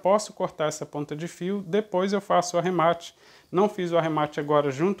eu já posso cortar essa ponta de fio, depois eu faço o arremate. Não fiz o arremate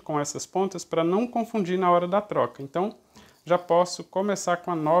agora junto com essas pontas para não confundir na hora da troca. Então, já posso começar com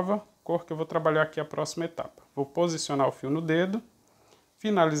a nova cor que eu vou trabalhar aqui a próxima etapa. Vou posicionar o fio no dedo,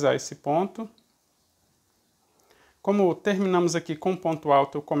 finalizar esse ponto. Como terminamos aqui com ponto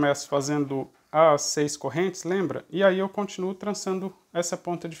alto, eu começo fazendo as 6 correntes, lembra? E aí eu continuo trançando essa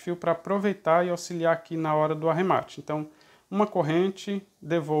ponta de fio para aproveitar e auxiliar aqui na hora do arremate. Então, uma corrente,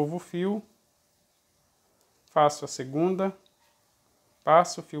 devolvo o fio, faço a segunda,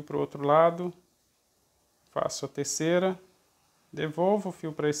 passo o fio para o outro lado, faço a terceira, devolvo o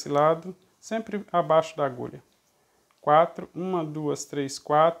fio para esse lado, sempre abaixo da agulha. 4, 1, 2, 3,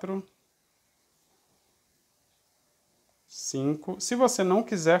 4, 5. Se você não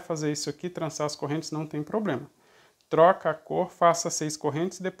quiser fazer isso aqui, trançar as correntes, não tem problema. Troca a cor, faça 6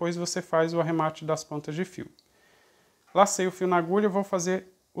 correntes, depois você faz o arremate das pontas de fio. Lacei o fio na agulha, vou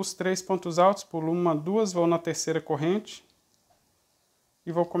fazer os 3 pontos altos, pulo 1, 2, vou na terceira corrente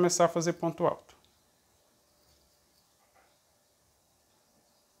e vou começar a fazer ponto alto.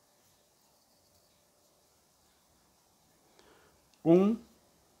 1,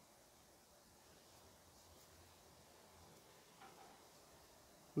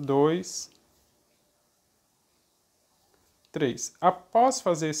 2, 3. Após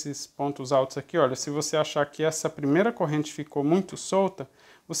fazer esses pontos altos aqui, olha, se você achar que essa primeira corrente ficou muito solta,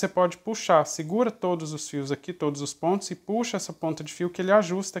 você pode puxar, segura todos os fios aqui, todos os pontos, e puxa essa ponta de fio que ele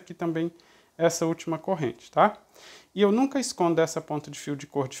ajusta aqui também essa última corrente, tá? E eu nunca escondo essa ponta de fio de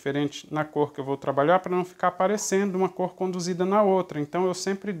cor diferente na cor que eu vou trabalhar para não ficar aparecendo uma cor conduzida na outra. Então eu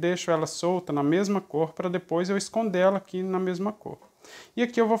sempre deixo ela solta na mesma cor para depois eu esconder ela aqui na mesma cor. E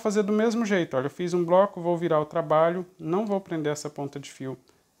aqui eu vou fazer do mesmo jeito, olha, eu fiz um bloco, vou virar o trabalho, não vou prender essa ponta de fio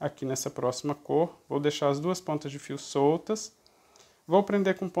aqui nessa próxima cor, vou deixar as duas pontas de fio soltas, vou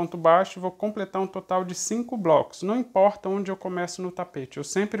prender com ponto baixo e vou completar um total de 5 blocos, não importa onde eu começo no tapete, eu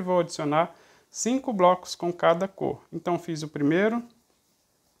sempre vou adicionar 5 blocos com cada cor. Então fiz o primeiro,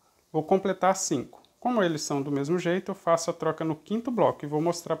 vou completar 5. Como eles são do mesmo jeito, eu faço a troca no 5º bloco e vou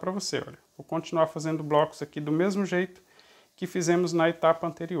mostrar para você, olha. Vou continuar fazendo blocos aqui do mesmo jeito que fizemos na etapa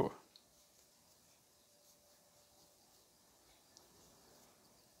anterior.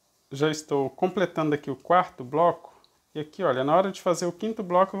 Já estou completando aqui o 4º bloco. E aqui, olha, na hora de fazer o 5º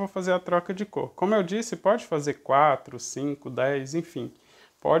bloco eu vou fazer a troca de cor. Como eu disse, pode fazer 4, 5, 10, enfim.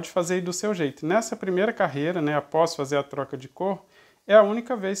 Pode fazer aí do seu jeito. Nessa primeira carreira, né, após fazer a troca de cor, é a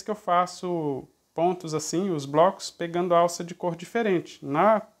única vez que eu faço pontos assim, os blocos, pegando alça de cor diferente.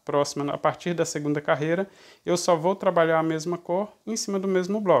 Na próxima, a partir da segunda carreira, eu só vou trabalhar a mesma cor em cima do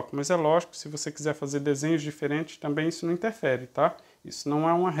mesmo bloco. Mas é lógico, se você quiser fazer desenhos diferentes, também isso não interfere, tá? Isso não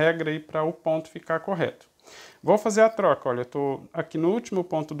é uma regra aí para o ponto ficar correto. Vou fazer a troca, olha, estou aqui no último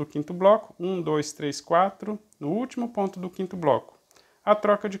ponto do quinto bloco, 1, 2, 3, 4, no último ponto do quinto bloco. A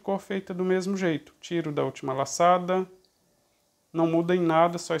troca de cor feita do mesmo jeito, tiro da última laçada, não muda em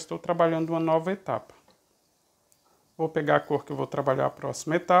nada, só estou trabalhando uma nova etapa. Vou pegar a cor que eu vou trabalhar a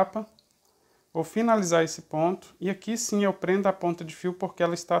próxima etapa, vou finalizar esse ponto, e aqui sim eu prendo a ponta de fio porque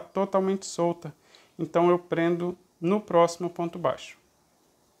ela está totalmente solta, então eu prendo no próximo ponto baixo.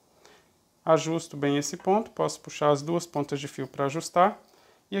 Ajusto bem esse ponto, posso puxar as duas pontas de fio para ajustar,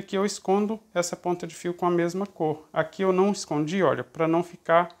 e aqui eu escondo essa ponta de fio com a mesma cor. Aqui eu não escondi, olha, para não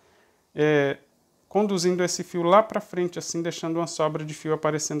ficar conduzindo esse fio lá para frente, assim, deixando uma sobra de fio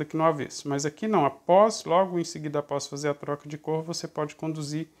aparecendo aqui no avesso. Mas aqui não, logo em seguida, após fazer a troca de cor, você pode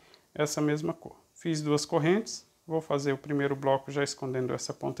conduzir essa mesma cor. Fiz duas correntes, vou fazer o primeiro bloco já escondendo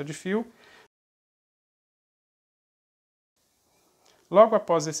essa ponta de fio. Logo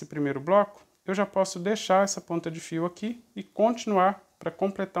após esse primeiro bloco, eu já posso deixar essa ponta de fio aqui e continuar para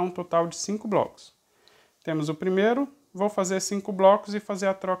completar um total de 5 blocos. Temos o primeiro, vou fazer 5 blocos e fazer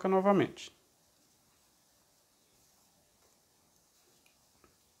a troca novamente.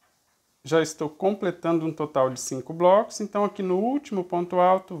 Já estou completando um total de 5 blocos, então aqui no último ponto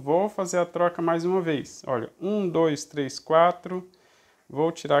alto vou fazer a troca mais uma vez. Olha, 1, 2, 3, 4,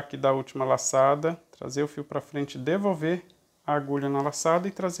 vou tirar aqui da última laçada, trazer o fio para frente, devolver a agulha na laçada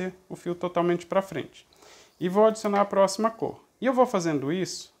e trazer o fio totalmente para frente. E vou adicionar a próxima cor. E eu vou fazendo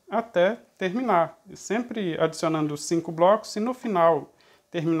isso até terminar, sempre adicionando 5 blocos e no final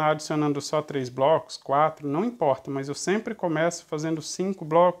terminar adicionando só 3 blocos, 4, não importa, mas eu sempre começo fazendo 5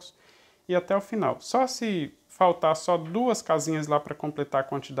 blocos e até o final. Só se faltar só 2 casinhas lá para completar a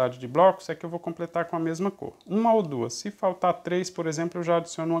quantidade de blocos, é que eu vou completar com a mesma cor. 1 ou 2. Se faltar 3, por exemplo, eu já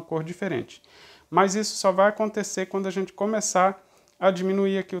adiciono uma cor diferente. Mas isso só vai acontecer quando a gente começar a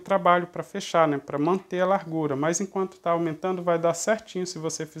diminuir aqui o trabalho para fechar, né? Para manter a largura. Mas enquanto está aumentando, vai dar certinho se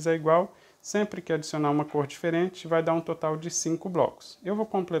você fizer igual. Sempre que adicionar uma cor diferente, vai dar um total de 5 blocos. Eu vou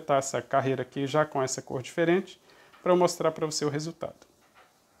completar essa carreira aqui já com essa cor diferente, para eu mostrar para você o resultado.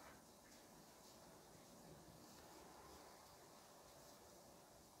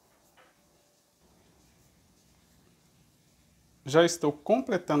 Já estou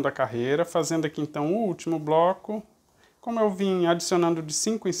completando a carreira, fazendo aqui então o último bloco. Como eu vim adicionando de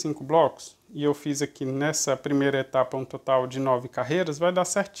 5 em 5 blocos, e eu fiz aqui nessa primeira etapa um total de 9 carreiras, vai dar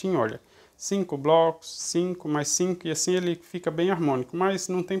certinho, olha. 5 blocos, 5 mais 5, e assim ele fica bem harmônico, mas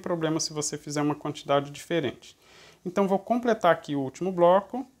não tem problema se você fizer uma quantidade diferente. Então vou completar aqui o último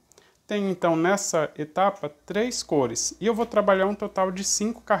bloco. Tenho então nessa etapa 3 cores, e eu vou trabalhar um total de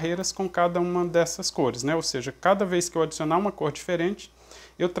 5 carreiras com cada uma dessas cores, né? Ou seja, cada vez que eu adicionar uma cor diferente,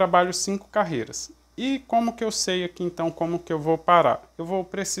 eu trabalho 5 carreiras. E como que eu sei aqui então como que eu vou parar? Eu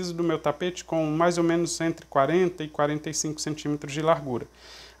preciso do meu tapete com mais ou menos entre 40 e 45 centímetros de largura.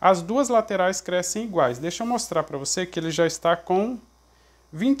 As duas laterais crescem iguais. Deixa eu mostrar para você que ele já está com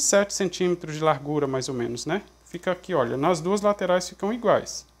 27 centímetros de largura mais ou menos, né? Fica aqui, olha, nas duas laterais ficam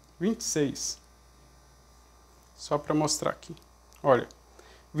iguais. 26. Só para mostrar aqui. Olha,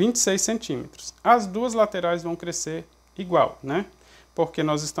 26 centímetros. As duas laterais vão crescer igual, né? Porque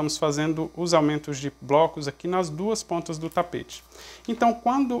nós estamos fazendo os aumentos de blocos aqui nas duas pontas do tapete. Então,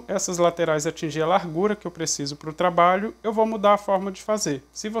 quando essas laterais atingirem a largura que eu preciso para o trabalho, eu vou mudar a forma de fazer.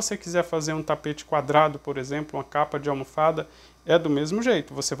 Se você quiser fazer um tapete quadrado, por exemplo, uma capa de almofada, é do mesmo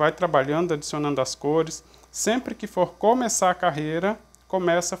jeito. Você vai trabalhando, adicionando as cores. Sempre que for começar a carreira,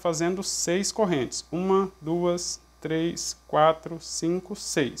 começa fazendo 6 correntes. 1, 2, 3, 4, 5,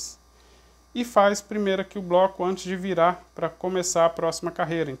 6. E faz primeiro aqui o bloco antes de virar para começar a próxima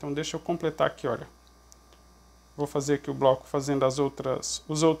carreira. Então deixa eu completar aqui, olha. Vou fazer aqui o bloco fazendo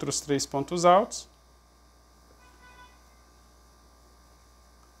os outros 3 pontos altos.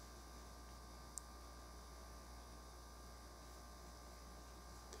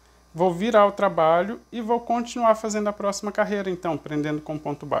 Vou virar o trabalho e vou continuar fazendo a próxima carreira, então, prendendo com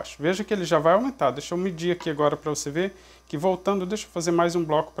ponto baixo. Veja que ele já vai aumentar. Deixa eu medir aqui agora para você ver que voltando, deixa eu fazer mais um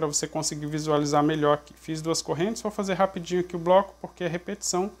bloco para você conseguir visualizar melhor aqui. Fiz 2 correntes, vou fazer rapidinho aqui o bloco, porque é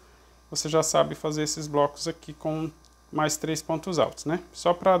repetição. Você já sabe fazer esses blocos aqui com mais 3 pontos altos, né?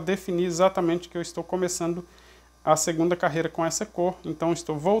 Só para definir exatamente que eu estou começando a segunda carreira com essa cor, então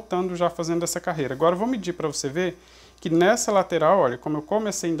estou voltando já fazendo essa carreira. Agora eu vou medir para você ver que nessa lateral, olha, como eu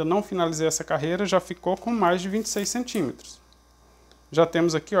comecei ainda não finalizei essa carreira, já ficou com mais de 26 centímetros. já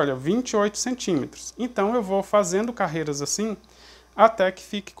temos aqui, olha, 28 centímetros. Então eu vou fazendo carreiras assim até que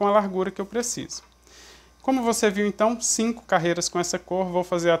fique com a largura que eu preciso. Como você viu então, 5 carreiras com essa cor, vou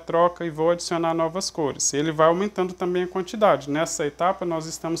fazer a troca e vou adicionar novas cores. Ele vai aumentando também a quantidade. Nessa etapa nós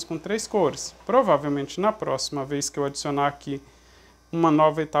estamos com 3 cores. Provavelmente na próxima vez que eu adicionar aqui uma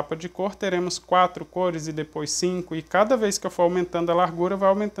nova etapa de cor, teremos 4 cores e depois 5. E cada vez que eu for aumentando a largura, vai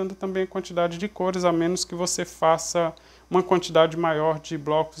aumentando também a quantidade de cores, a menos que você faça uma quantidade maior de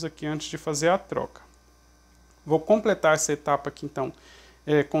blocos aqui antes de fazer a troca. Vou completar essa etapa aqui então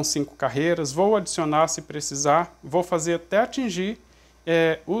com 5 carreiras, vou adicionar se precisar, vou fazer até atingir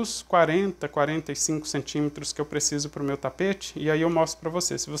os 40, 45 centímetros que eu preciso para o meu tapete, e aí eu mostro para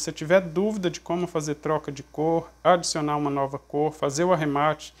você. Se você tiver dúvida de como fazer troca de cor, adicionar uma nova cor, fazer o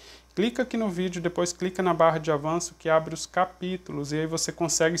arremate, clica aqui no vídeo, depois clica na barra de avanço que abre os capítulos, e aí você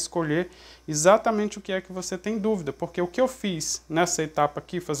consegue escolher exatamente o que é que você tem dúvida, porque o que eu fiz nessa etapa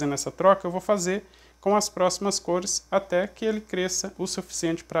aqui, fazendo essa troca, eu vou fazer com as próximas cores até que ele cresça o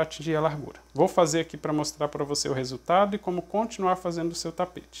suficiente para atingir a largura. Vou fazer aqui para mostrar para você o resultado e como continuar fazendo o seu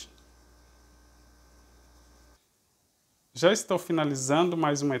tapete. Já estou finalizando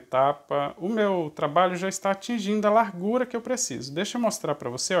mais uma etapa. O meu trabalho já está atingindo a largura que eu preciso. Deixa eu mostrar para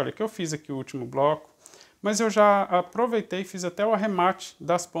você, olha, que eu fiz aqui o último bloco, mas eu já aproveitei e fiz até o arremate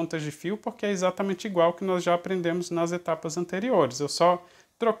das pontas de fio, porque é exatamente igual que nós já aprendemos nas etapas anteriores. Eu só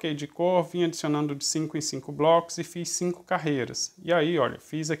troquei de cor, vim adicionando de 5 em 5 blocos e fiz 5 carreiras. E aí, olha,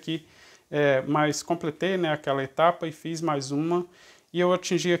 fiz aqui, mas completei, né, aquela etapa e fiz mais uma. E eu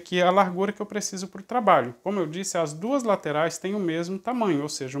atingi aqui a largura que eu preciso para o trabalho. Como eu disse, as duas laterais têm o mesmo tamanho, ou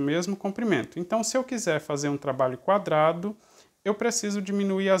seja, o mesmo comprimento. Então, se eu quiser fazer um trabalho quadrado, eu preciso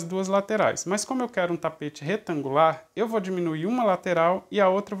diminuir as duas laterais. Mas como eu quero um tapete retangular, eu vou diminuir uma lateral e a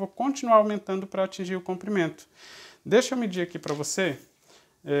outra eu vou continuar aumentando para atingir o comprimento. Deixa eu medir aqui para você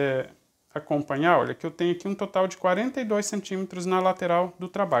acompanhar, olha, que eu tenho aqui um total de 42 centímetros na lateral do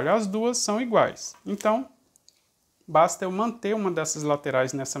trabalho. As duas são iguais. Então, basta eu manter uma dessas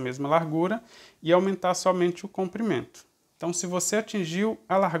laterais nessa mesma largura e aumentar somente o comprimento. Então, se você atingiu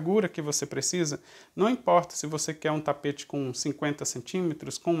a largura que você precisa, não importa se você quer um tapete com 50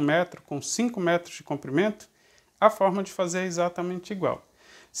 centímetros, com 1 metro, com 5 metros de comprimento, a forma de fazer é exatamente igual.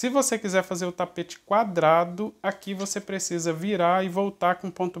 Se você quiser fazer o tapete quadrado, aqui você precisa virar e voltar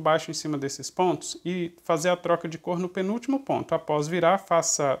com ponto baixo em cima desses pontos e fazer a troca de cor no penúltimo ponto. Após virar,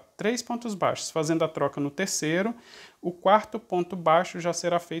 faça 3 pontos baixos. Fazendo a troca no terceiro, o 4º ponto baixo já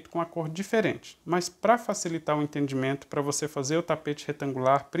será feito com a cor diferente. Mas para facilitar o entendimento, para você fazer o tapete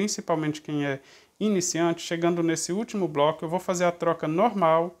retangular, principalmente quem é iniciante, chegando nesse último bloco, eu vou fazer a troca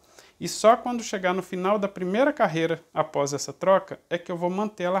normal. E só quando chegar no final da primeira carreira, após essa troca, é que eu vou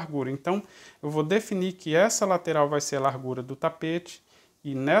manter a largura. Então, eu vou definir que essa lateral vai ser a largura do tapete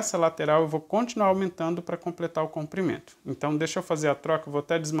e nessa lateral eu vou continuar aumentando para completar o comprimento. Então, deixa eu fazer a troca, eu vou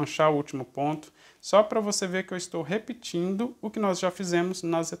até desmanchar o último ponto, só para você ver que eu estou repetindo o que nós já fizemos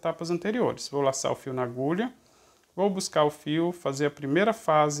nas etapas anteriores. Vou laçar o fio na agulha, vou buscar o fio, fazer a primeira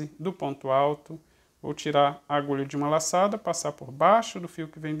fase do ponto alto. Vou tirar a agulha de uma laçada, passar por baixo do fio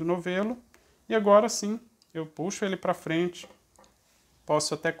que vem do novelo. E agora sim, eu puxo ele para frente.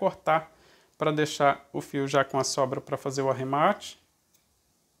 Posso até cortar para deixar o fio já com a sobra para fazer o arremate.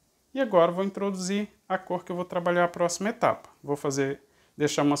 E agora vou introduzir a cor que eu vou trabalhar a próxima etapa. Vou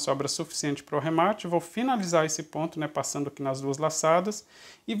deixar uma sobra suficiente para o arremate, vou finalizar esse ponto, né, passando aqui nas duas laçadas,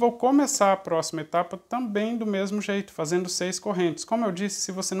 e vou começar a próxima etapa também do mesmo jeito, fazendo 6 correntes. Como eu disse,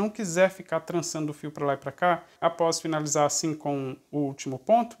 se você não quiser ficar trançando o fio para lá e para cá, após finalizar assim com o último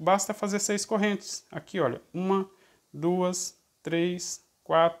ponto, basta fazer 6 correntes. Aqui, olha, 1, 2, 3,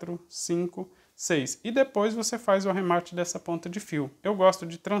 4, 5, 6. E depois você faz o arremate dessa ponta de fio. Eu gosto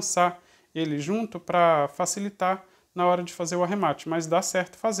de trançar ele junto para facilitar na hora de fazer o arremate, mas dá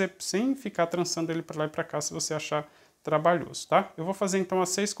certo fazer sem ficar trançando ele para lá e para cá se você achar trabalhoso, tá? Eu vou fazer então as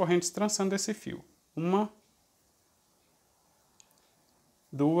 6 correntes trançando esse fio. 1,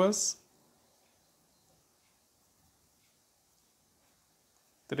 2,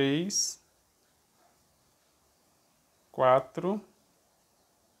 3, 4,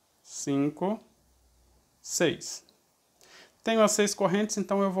 5, 6. Tenho as 6 correntes,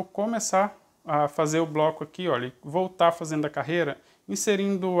 então eu vou começar a fazer o bloco aqui, olha, e voltar fazendo a carreira,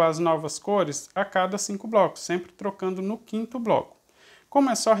 inserindo as novas cores a cada 5 blocos, sempre trocando no 5º bloco.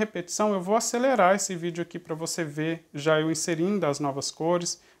 Como é só repetição, eu vou acelerar esse vídeo aqui para você ver já eu inserindo as novas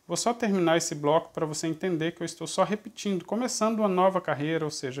cores. Vou só terminar esse bloco para você entender que eu estou só repetindo, começando uma nova carreira,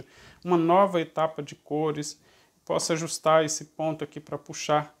 ou seja, uma nova etapa de cores. Posso ajustar esse ponto aqui para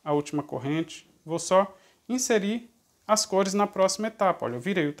puxar a última corrente. Vou só inserir as cores na próxima etapa. Olha, eu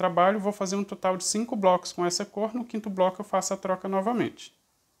virei o trabalho, vou fazer um total de 5 blocos com essa cor, no quinto bloco eu faço a troca novamente.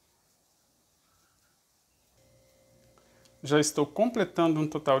 Já estou completando um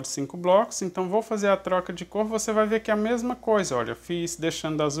total de 5 blocos, então vou fazer a troca de cor, você vai ver que é a mesma coisa. Olha, fiz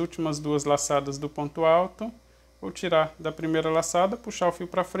deixando as últimas 2 laçadas do ponto alto, vou tirar da primeira laçada, puxar o fio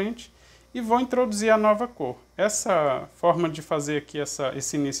para frente e vou introduzir a nova cor. Essa forma de fazer aqui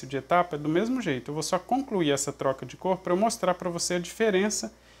esse início de etapa é do mesmo jeito, eu vou só concluir essa troca de cor para eu mostrar para você a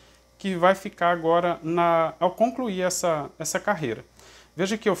diferença que vai ficar agora ao concluir essa carreira.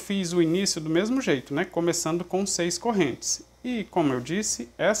 Veja que eu fiz o início do mesmo jeito, né? Começando com 6 correntes. E, como eu disse,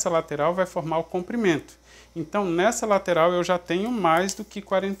 essa lateral vai formar o comprimento. Então, nessa lateral eu já tenho mais do que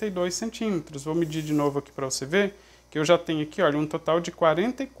 42 centímetros. Vou medir de novo aqui para você ver que eu já tenho aqui, olha, um total de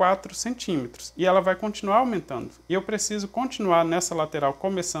 44 centímetros. E ela vai continuar aumentando. E eu preciso continuar nessa lateral,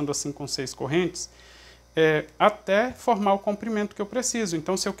 começando assim com 6 correntes, até formar o comprimento que eu preciso.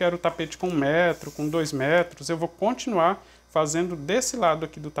 Então, se eu quero o tapete com 1 metro, com 2 metros, eu vou continuar fazendo desse lado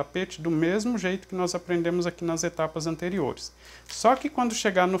aqui do tapete do mesmo jeito que nós aprendemos aqui nas etapas anteriores. Só que quando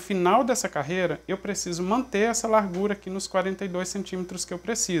chegar no final dessa carreira, eu preciso manter essa largura aqui nos 42 centímetros que eu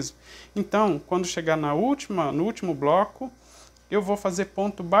preciso. Então, quando chegar no último bloco, eu vou fazer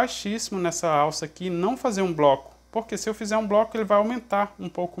ponto baixíssimo nessa alça aqui, não fazer um bloco, porque se eu fizer um bloco, ele vai aumentar um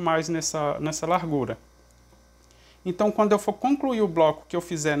pouco mais nessa largura. Então, quando eu for concluir o bloco que eu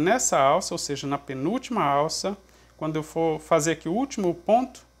fizer nessa alça, ou seja, na penúltima alça, quando eu for fazer aqui o último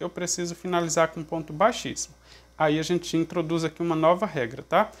ponto, eu preciso finalizar com um ponto baixíssimo. Aí a gente introduz aqui uma nova regra,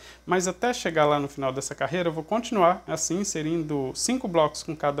 tá? Mas até chegar lá no final dessa carreira, eu vou continuar assim, inserindo 5 blocos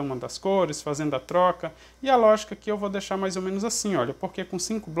com cada uma das cores, fazendo a troca. E a lógica aqui eu vou deixar mais ou menos assim, olha, porque com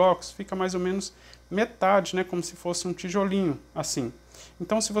 5 blocos fica mais ou menos metade, né? Como se fosse um tijolinho, assim.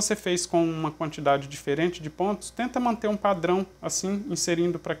 Então, se você fez com uma quantidade diferente de pontos, tenta manter um padrão assim,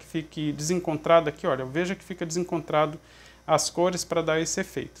 inserindo para que fique desencontrado aqui, olha, veja que fica desencontrado as cores para dar esse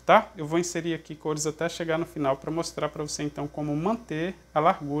efeito, tá? Eu vou inserir aqui cores até chegar no final para mostrar para você então como manter a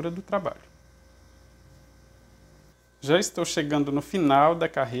largura do trabalho. Já estou chegando no final da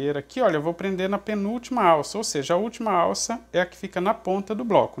carreira aqui, olha, eu vou prender na penúltima alça, ou seja, a última alça é a que fica na ponta do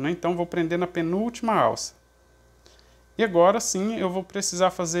bloco, né? Então, vou prender na penúltima alça. E agora sim eu vou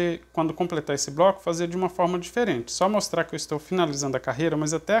precisar fazer, quando completar esse bloco, fazer de uma forma diferente. Só mostrar que eu estou finalizando a carreira,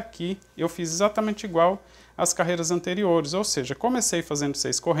 mas até aqui eu fiz exatamente igual às carreiras anteriores. Ou seja, comecei fazendo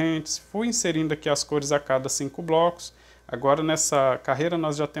 6 correntes, fui inserindo aqui as cores a cada 5 blocos. Agora nessa carreira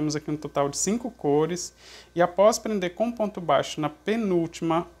nós já temos aqui um total de 5 cores. E após prender com ponto baixo na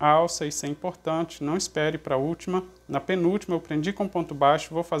penúltima alça, isso é importante, não espere para a última. Na penúltima eu prendi com ponto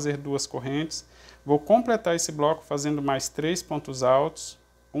baixo, vou fazer 2 correntes. Vou completar esse bloco fazendo mais 3 pontos altos.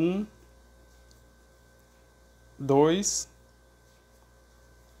 1, 2,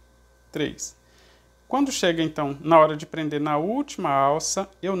 3. Quando chega então na hora de prender na última alça,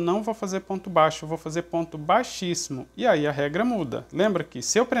 eu não vou fazer ponto baixo, eu vou fazer ponto baixíssimo. E aí a regra muda. Lembra que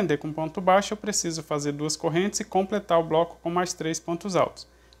se eu prender com ponto baixo, eu preciso fazer 2 correntes e completar o bloco com mais 3 pontos altos.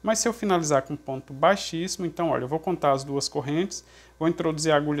 Mas se eu finalizar com ponto baixíssimo, então olha, eu vou contar as 2 correntes, vou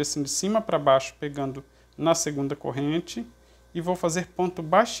introduzir a agulha assim de cima para baixo, pegando na segunda corrente, e vou fazer ponto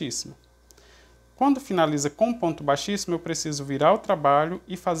baixíssimo. Quando finaliza com ponto baixíssimo, eu preciso virar o trabalho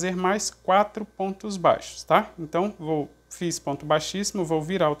e fazer mais 4 pontos baixos, tá? Então, fiz ponto baixíssimo, vou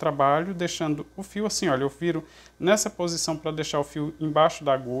virar o trabalho, deixando o fio assim, olha, eu viro nessa posição para deixar o fio embaixo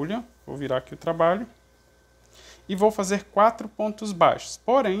da agulha, vou virar aqui o trabalho. E vou fazer 4 pontos baixos.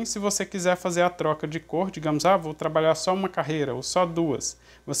 Porém, se você quiser fazer a troca de cor, digamos, vou trabalhar só uma carreira ou só 2,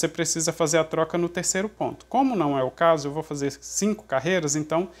 você precisa fazer a troca no terceiro ponto. Como não é o caso, eu vou fazer 5 carreiras,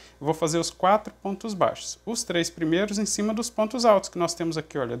 então eu vou fazer os 4 pontos baixos. Os 3 primeiros em cima dos pontos altos que nós temos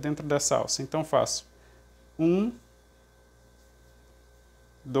aqui, olha, dentro dessa alça. Então faço 1,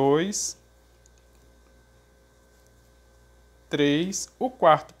 2, 3, o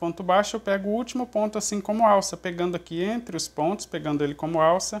quarto ponto baixo eu pego o último ponto assim como alça, pegando aqui entre os pontos, pegando ele como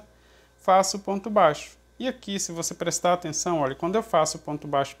alça, faço o ponto baixo. E aqui, se você prestar atenção, olha, quando eu faço o ponto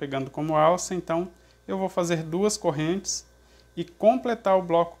baixo pegando como alça, então eu vou fazer 2 correntes e completar o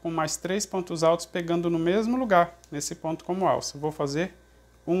bloco com mais 3 pontos altos pegando no mesmo lugar, nesse ponto como alça. Vou fazer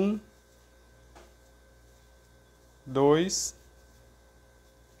 1, 2,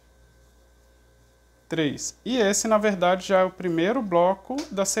 3. E esse, na verdade, já é o primeiro bloco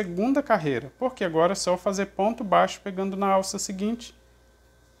da segunda carreira, porque agora é só fazer ponto baixo pegando na alça seguinte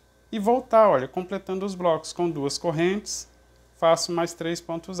e voltar, olha, completando os blocos com 2 correntes, faço mais 3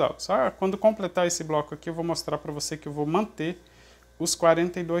 pontos altos. Quando completar esse bloco aqui, eu vou mostrar para você que eu vou manter os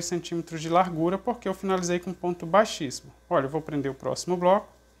 42 centímetros de largura, porque eu finalizei com ponto baixíssimo. Olha, eu vou prender o próximo bloco.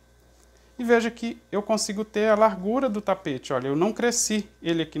 E veja que eu consigo ter a largura do tapete. Olha, eu não cresci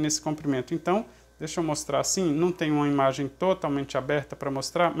ele aqui nesse comprimento. Então, deixa eu mostrar assim. Não tem uma imagem totalmente aberta para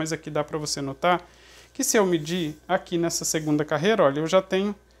mostrar, mas aqui dá para você notar que se eu medir aqui nessa segunda carreira, olha, eu já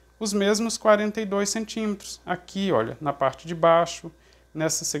tenho os mesmos 42 centímetros. Aqui, olha, na parte de baixo,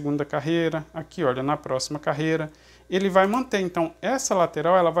 nessa segunda carreira, aqui, olha, na próxima carreira. Ele vai manter. Então, essa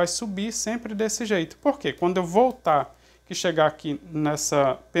lateral, ela vai subir sempre desse jeito. Por quê? Quando eu voltar que chegar aqui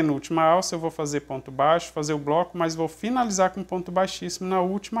nessa penúltima alça, eu vou fazer ponto baixo, fazer o bloco, mas vou finalizar com ponto baixíssimo na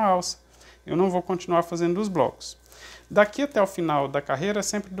última alça. Eu não vou continuar fazendo os blocos. Daqui até o final da carreira é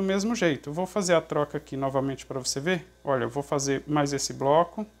sempre do mesmo jeito. Eu vou fazer a troca aqui novamente para você ver. Olha, eu vou fazer mais esse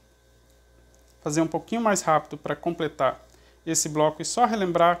bloco, fazer um pouquinho mais rápido para completar esse bloco e só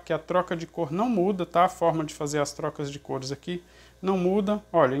relembrar que a troca de cor não muda, tá? A forma de fazer as trocas de cores aqui não muda.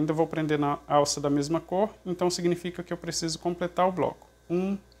 Olha, ainda vou prender na alça da mesma cor, então significa que eu preciso completar o bloco.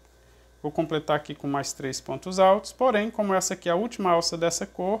 Vou completar aqui com mais 3 pontos altos, porém, como essa aqui é a última alça dessa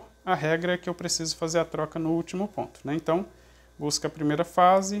cor, a regra é que eu preciso fazer a troca no último ponto, né? Então, busca a primeira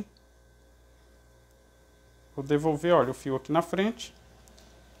fase, vou devolver, olha, o fio aqui na frente,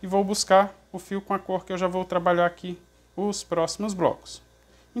 e vou buscar o fio com a cor que eu já vou trabalhar aqui os próximos blocos.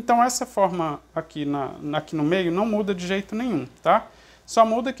 Então essa forma aqui no meio não muda de jeito nenhum, tá? Só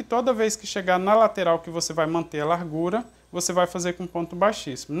muda que toda vez que chegar na lateral que você vai manter a largura, você vai fazer com ponto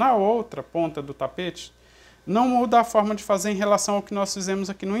baixíssimo. Na outra ponta do tapete, não muda a forma de fazer em relação ao que nós fizemos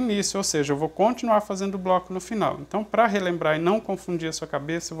aqui no início, ou seja, eu vou continuar fazendo o bloco no final. Então, para relembrar e não confundir a sua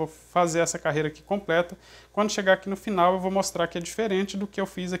cabeça, eu vou fazer essa carreira aqui completa. Quando chegar aqui no final, eu vou mostrar que é diferente do que eu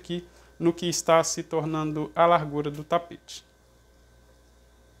fiz aqui no que está se tornando a largura do tapete.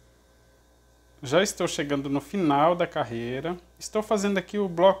 Já estou chegando no final da carreira, estou fazendo aqui o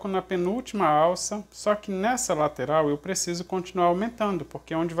bloco na penúltima alça, só que nessa lateral eu preciso continuar aumentando,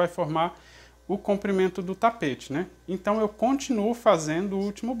 porque é onde vai formar o comprimento do tapete, né? Então eu continuo fazendo o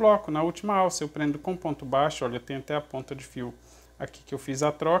último bloco, na última alça eu prendo com ponto baixo, olha, tem até a ponta de fio aqui que eu fiz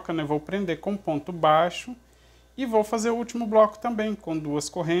a troca, né? Vou prender com ponto baixo e vou fazer o último bloco também, com 2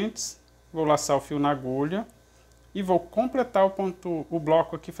 correntes, vou laçar o fio na agulha, e vou completar o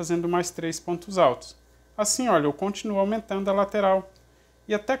bloco aqui fazendo mais 3 pontos altos. Assim, olha, eu continuo aumentando a lateral.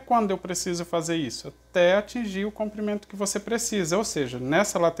 E até quando eu preciso fazer isso? Até atingir o comprimento que você precisa. Ou seja,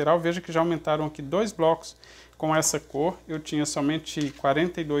 nessa lateral, veja que já aumentaram aqui 2 blocos com essa cor. Eu tinha somente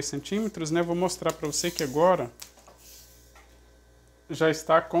 42 centímetros, né? Vou mostrar para você que agora já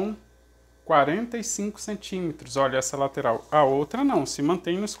está com 45 centímetros, olha essa lateral. A outra não, se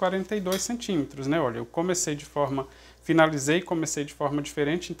mantém nos 42 centímetros, né? Olha, eu finalizei e comecei de forma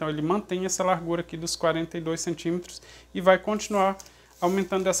diferente, então ele mantém essa largura aqui dos 42 centímetros e vai continuar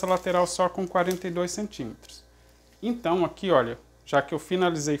aumentando essa lateral só com 42 centímetros. Então aqui, olha, já que eu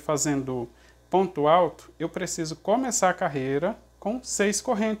finalizei fazendo ponto alto, eu preciso começar a carreira com 6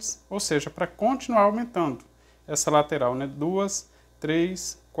 correntes, ou seja, para continuar aumentando essa lateral, né? 2,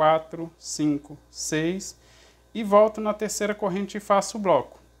 3, 4, 5, 6 e volto na terceira corrente e faço o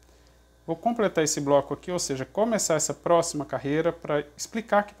bloco. Vou completar esse bloco aqui, ou seja, começar essa próxima carreira para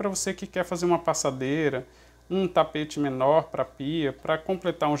explicar aqui para você que quer fazer uma passadeira, um tapete menor para pia, para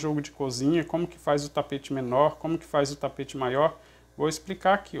completar um jogo de cozinha, como que faz o tapete menor, como que faz o tapete maior. Vou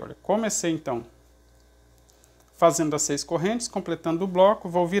explicar aqui, olha. Comecei então fazendo as 6 correntes, completando o bloco,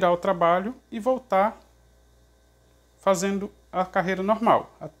 vou virar o trabalho e voltar fazendo a carreira normal,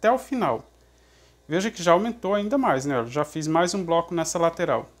 até o final. Veja que já aumentou ainda mais, né? Eu já fiz mais um bloco nessa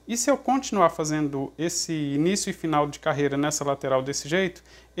lateral. E se eu continuar fazendo esse início e final de carreira nessa lateral desse jeito,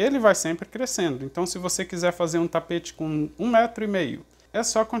 ele vai sempre crescendo. Então, se você quiser fazer um tapete com 1,5 m, é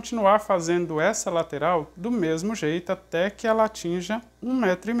só continuar fazendo essa lateral do mesmo jeito até que ela atinja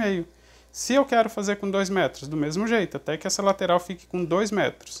 1,5 m. Se eu quero fazer com 2 metros, do mesmo jeito, até que essa lateral fique com 2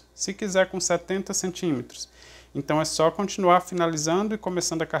 metros. Se quiser com 70 centímetros. Então é só continuar finalizando e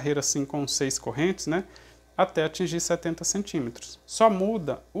começando a carreira assim com 6 correntes, né? Até atingir 70 centímetros. Só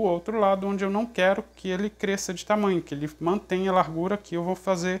muda o outro lado onde eu não quero que ele cresça de tamanho, que ele mantenha a largura aqui, eu vou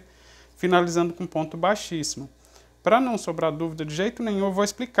fazer finalizando com ponto baixíssimo. Para não sobrar dúvida de jeito nenhum, eu vou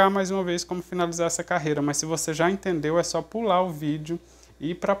explicar mais uma vez como finalizar essa carreira, mas se você já entendeu, é só pular o vídeo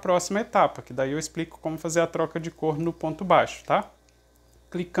e ir para a próxima etapa, que daí eu explico como fazer a troca de cor no ponto baixo, tá?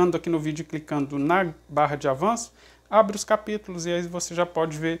 Clicando aqui no vídeo, clicando na barra de avanço, abre os capítulos e aí você já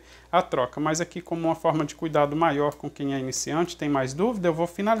pode ver a troca. Mas aqui, como uma forma de cuidado maior com quem é iniciante, tem mais dúvida, eu vou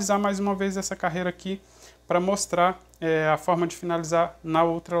finalizar mais uma vez essa carreira aqui para mostrar a forma de finalizar na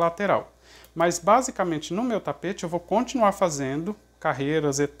outra lateral. Mas basicamente no meu tapete eu vou continuar fazendo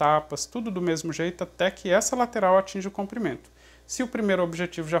carreiras, etapas, tudo do mesmo jeito até que essa lateral atinja o comprimento. Se o primeiro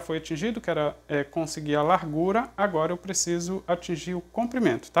objetivo já foi atingido, que era conseguir a largura, agora eu preciso atingir o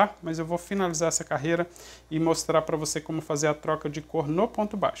comprimento, tá? Mas eu vou finalizar essa carreira e mostrar para você como fazer a troca de cor no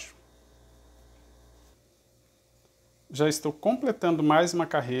ponto baixo. Já estou completando mais uma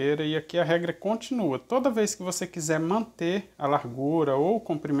carreira e aqui a regra continua. Toda vez que você quiser manter a largura ou o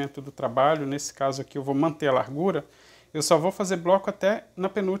comprimento do trabalho, nesse caso aqui eu vou manter a largura, eu só vou fazer bloco até na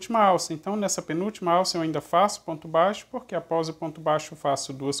penúltima alça. Então nessa penúltima alça eu ainda faço ponto baixo, porque após o ponto baixo eu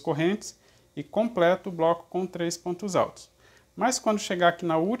faço 2 correntes e completo o bloco com 3 pontos altos. Mas quando chegar aqui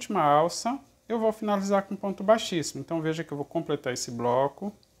na última alça, eu vou finalizar com ponto baixíssimo. Então veja que eu vou completar esse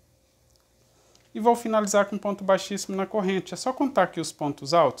bloco e vou finalizar com ponto baixíssimo na corrente. É só contar aqui os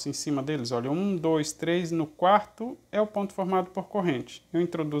pontos altos em cima deles. Olha, 1, 2, 3, no quarto é o ponto formado por corrente. Eu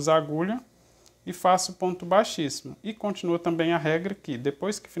introduzo a agulha e faço ponto baixíssimo. E continua também a regra aqui.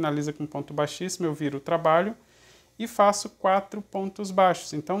 Depois que finaliza com ponto baixíssimo, eu viro o trabalho e faço 4 pontos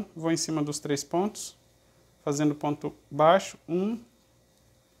baixos. Então, vou em cima dos 3 pontos, fazendo ponto baixo, 1,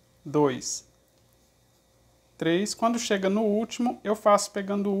 2, 3. Quando chega no último, eu faço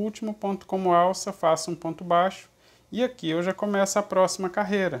pegando o último ponto como alça, faço um ponto baixo. E aqui eu já começo a próxima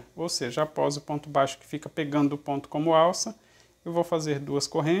carreira. Ou seja, após o ponto baixo que fica pegando o ponto como alça, eu vou fazer 2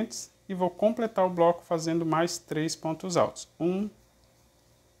 correntes e vou completar o bloco fazendo mais 3 pontos altos. 1,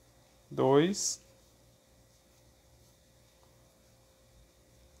 2,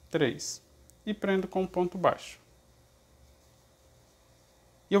 3. E prendo com um ponto baixo.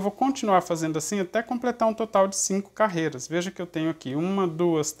 E eu vou continuar fazendo assim até completar um total de 5 carreiras. Veja que eu tenho aqui 1,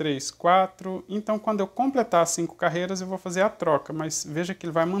 2, 3, 4. Então, quando eu completar as 5 carreiras, eu vou fazer a troca. Mas veja que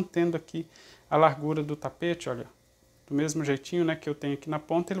ele vai mantendo aqui a largura do tapete, olha. Do mesmo jeitinho, né, que eu tenho aqui na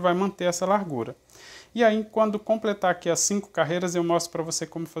ponta, ele vai manter essa largura. E aí, quando completar aqui as 5 carreiras, eu mostro para você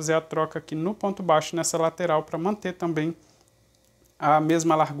como fazer a troca aqui no ponto baixo, nessa lateral, para manter também a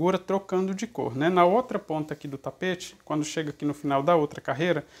mesma largura, trocando de cor, né? Na outra ponta aqui do tapete, quando chega aqui no final da outra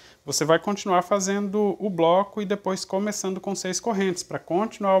carreira, você vai continuar fazendo o bloco e depois começando com 6 correntes, para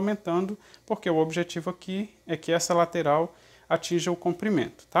continuar aumentando, porque o objetivo aqui é que essa lateral atinja o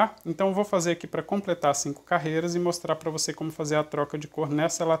comprimento, tá? Então eu vou fazer aqui para completar 5 carreiras e mostrar para você como fazer a troca de cor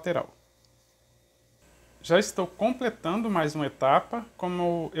nessa lateral. Já estou completando mais uma etapa.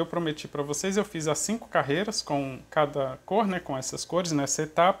 Como eu prometi para vocês, eu fiz as 5 carreiras com cada cor, né, com essas cores nessa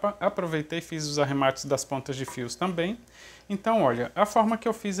etapa. Aproveitei e fiz os arremates das pontas de fios também. Então, olha, a forma que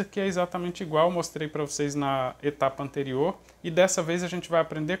eu fiz aqui é exatamente igual, mostrei para vocês na etapa anterior. E dessa vez a gente vai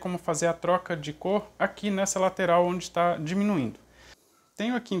aprender como fazer a troca de cor aqui nessa lateral onde está diminuindo.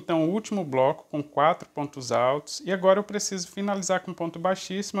 Tenho aqui então o último bloco com 4 pontos altos e agora eu preciso finalizar com ponto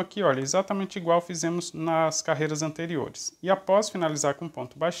baixíssimo aqui, olha, exatamente igual fizemos nas carreiras anteriores. E após finalizar com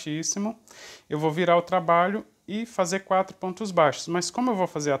ponto baixíssimo, eu vou virar o trabalho e fazer 4 pontos baixos. Mas como eu vou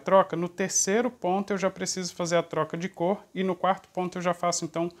fazer a troca, no terceiro ponto eu já preciso fazer a troca de cor e no quarto ponto eu já faço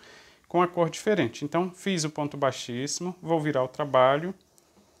então com a cor diferente. Então fiz o ponto baixíssimo, vou virar o trabalho.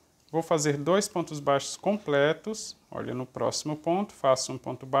 Vou fazer 2 pontos baixos completos. Olha, no próximo ponto, faço um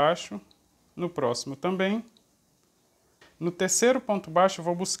ponto baixo. No próximo também. No terceiro ponto baixo, eu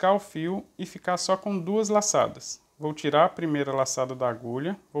vou buscar o fio e ficar só com 2 laçadas. Vou tirar a primeira laçada da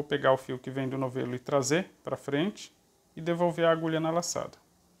agulha. Vou pegar o fio que vem do novelo e trazer para frente. E devolver a agulha na laçada.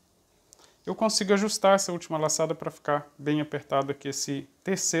 Eu consigo ajustar essa última laçada para ficar bem apertado aqui esse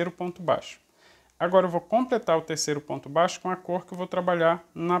terceiro ponto baixo. Agora eu vou completar o terceiro ponto baixo com a cor que eu vou trabalhar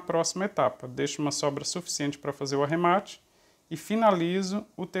na próxima etapa. Deixo uma sobra suficiente para fazer o arremate e finalizo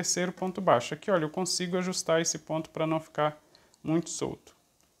o terceiro ponto baixo. Aqui, olha, eu consigo ajustar esse ponto para não ficar muito solto.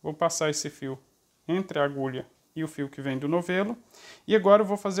 Vou passar esse fio entre a agulha e o fio que vem do novelo. E agora eu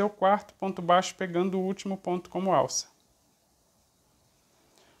vou fazer o quarto ponto baixo pegando o último ponto como alça.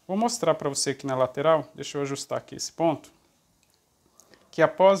 Vou mostrar para você aqui na lateral, deixa eu ajustar aqui esse ponto, que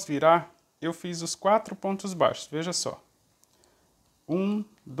após virar, eu fiz os 4 pontos baixos, veja só. 1,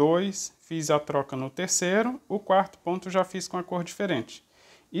 2, fiz a troca no terceiro, o quarto ponto já fiz com a cor diferente.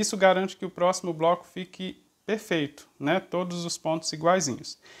 Isso garante que o próximo bloco fique perfeito, né? Todos os pontos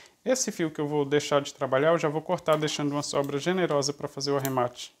iguaizinhos. Esse fio que eu vou deixar de trabalhar, eu já vou cortar deixando uma sobra generosa para fazer o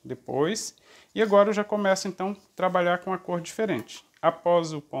arremate depois. E agora eu já começo então a trabalhar com a cor diferente.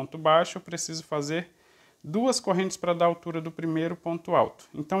 Após o ponto baixo, eu preciso fazer 2 correntes para dar a altura do primeiro ponto alto.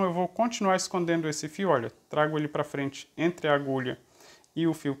 Então eu vou continuar escondendo esse fio, olha, trago ele para frente entre a agulha e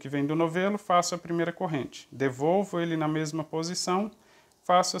o fio que vem do novelo, faço a primeira corrente. Devolvo ele na mesma posição,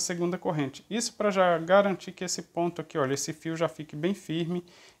 faço a segunda corrente. Isso para já garantir que esse ponto aqui, olha, esse fio já fique bem firme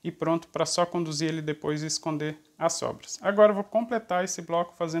e pronto para só conduzir ele depois e esconder as sobras. Agora eu vou completar esse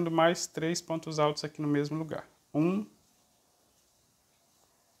bloco fazendo mais 3 pontos altos aqui no mesmo lugar. 1,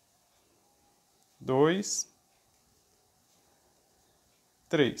 2,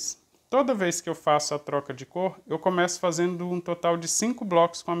 3. Toda vez que eu faço a troca de cor, eu começo fazendo um total de 5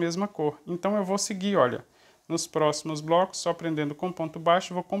 blocos com a mesma cor. Então eu vou seguir, olha, nos próximos blocos, só prendendo com ponto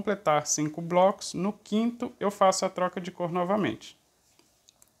baixo, vou completar 5 blocos. No quinto, eu faço a troca de cor novamente.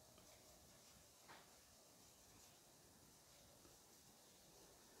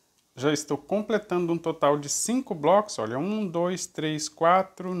 Já estou completando um total de 5 blocos, olha, 1, 2, 3,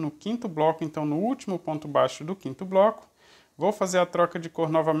 4, no quinto bloco, então no último ponto baixo do quinto bloco. Vou fazer a troca de cor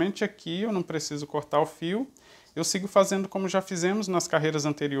novamente aqui, eu não preciso cortar o fio. Eu sigo fazendo como já fizemos nas carreiras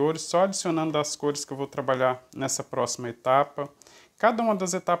anteriores, só adicionando as cores que eu vou trabalhar nessa próxima etapa. Cada uma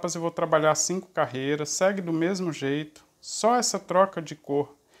das etapas eu vou trabalhar 5 carreiras, segue do mesmo jeito. Só essa troca de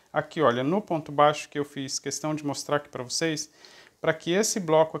cor aqui, olha, no ponto baixo que eu fiz questão de mostrar aqui para vocês, para que esse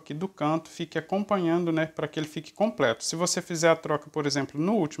bloco aqui do canto fique acompanhando, né, para que ele fique completo. Se você fizer a troca, por exemplo,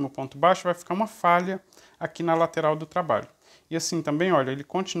 no último ponto baixo, vai ficar uma falha aqui na lateral do trabalho. E assim também, olha, ele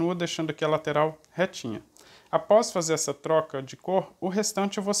continua deixando aqui a lateral retinha. Após fazer essa troca de cor, o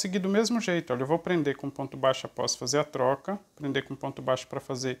restante eu vou seguir do mesmo jeito. Olha, eu vou prender com ponto baixo após fazer a troca, prender com ponto baixo para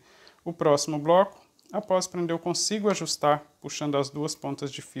fazer o próximo bloco. Após prender, eu consigo ajustar, puxando as duas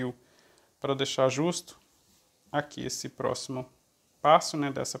pontas de fio para deixar justo aqui esse próximo passo, né,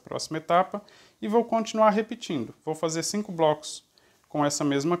 dessa próxima etapa. E vou continuar repetindo. Vou fazer 5 blocos com essa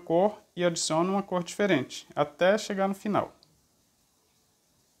mesma cor e adiciono uma cor diferente, até chegar no final.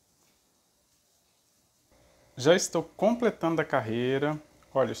 Já estou completando a carreira.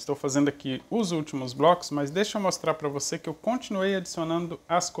 Olha, estou fazendo aqui os últimos blocos, mas deixa eu mostrar para você que eu continuei adicionando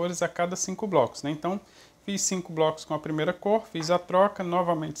as cores a cada 5 blocos, né? Então, fiz 5 blocos com a primeira cor, fiz a troca,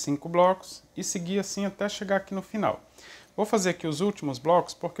 novamente 5 blocos e segui assim até chegar aqui no final. Vou fazer aqui os últimos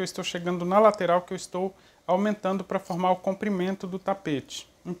blocos porque eu estou chegando na lateral que eu estou aumentando para formar o comprimento do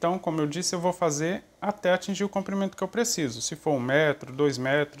tapete. Então, como eu disse, eu vou fazer até atingir o comprimento que eu preciso. Se for 1 metro, 2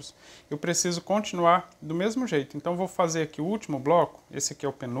 metros, eu preciso continuar do mesmo jeito. Então, vou fazer aqui o último bloco, esse aqui é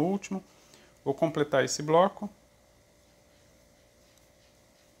o penúltimo, vou completar esse bloco.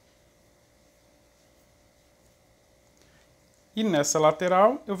 E nessa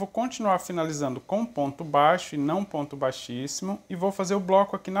lateral, eu vou continuar finalizando com ponto baixo e não ponto baixíssimo. E vou fazer o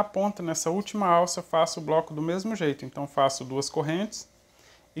bloco aqui na ponta, nessa última alça, faço o bloco do mesmo jeito. Então, faço 2 correntes.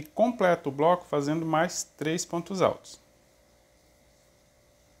 E completo o bloco fazendo mais 3 pontos altos.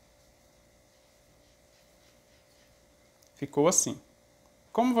 Ficou assim.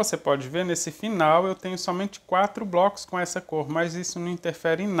 Como você pode ver, nesse final eu tenho somente 4 blocos com essa cor, mas isso não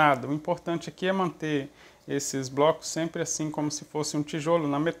interfere em nada. O importante aqui é manter esses blocos sempre assim, como se fosse um tijolo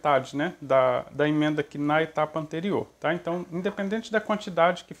na metade, né, da emenda aqui na etapa anterior, tá? Então, independente da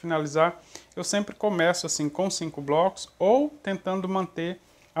quantidade que finalizar, eu sempre começo assim com 5 blocos ou tentando manter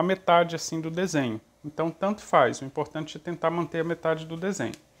a metade assim do desenho. Então, tanto faz, o importante é tentar manter a metade do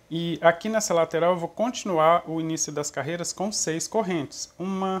desenho. E aqui nessa lateral eu vou continuar o início das carreiras com 6 correntes.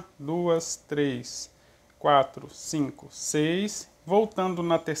 1, 2, 3, 4, 5, 6. Voltando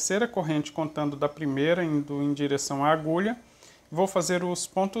na terceira corrente, contando da primeira, indo em direção à agulha, vou fazer os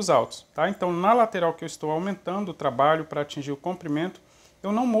pontos altos, tá? Então, na lateral que eu estou aumentando o trabalho para atingir o comprimento,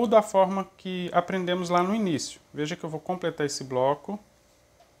 eu não mudo a forma que aprendemos lá no início. Veja que eu vou completar esse bloco.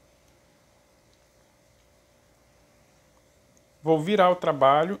 Vou virar o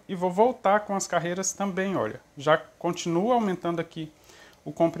trabalho e vou voltar com as carreiras também, olha. Já continuo aumentando aqui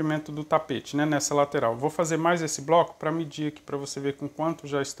o comprimento do tapete, né, nessa lateral. Vou fazer mais esse bloco para medir aqui para você ver com quanto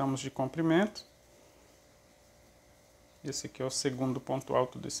já estamos de comprimento. Esse aqui é o segundo ponto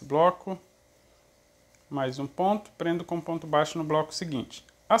alto desse bloco. Mais um ponto, prendo com ponto baixo no bloco seguinte.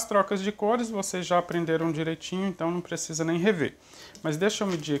 As trocas de cores vocês já aprenderam direitinho, então não precisa nem rever. Mas deixa eu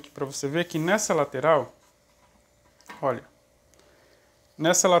medir aqui para você ver que nessa lateral, olha,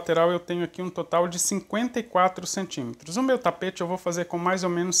 nessa lateral eu tenho aqui um total de 54 centímetros. O meu tapete eu vou fazer com mais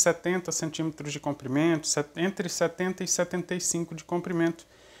ou menos 70 centímetros de comprimento, entre 70 e 75 de comprimento,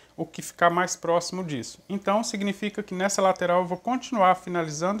 o que ficar mais próximo disso. Então significa que nessa lateral eu vou continuar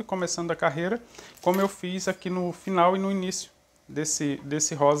finalizando e começando a carreira, como eu fiz aqui no final e no início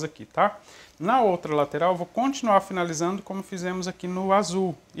desse rosa aqui, tá? Na outra lateral eu vou continuar finalizando como fizemos aqui no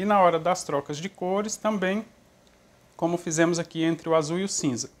azul. E na hora das trocas de cores também, como fizemos aqui entre o azul e o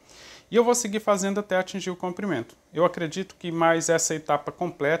cinza. E eu vou seguir fazendo até atingir o comprimento. Eu acredito que mais essa etapa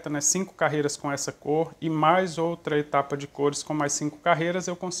completa, né, 5 carreiras com essa cor e mais outra etapa de cores com mais 5 carreiras,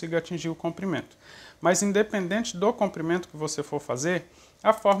 eu consigo atingir o comprimento. Mas independente do comprimento que você for fazer,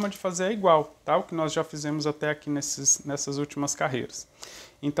 a forma de fazer é igual, tá? O que nós já fizemos até aqui nessas últimas carreiras.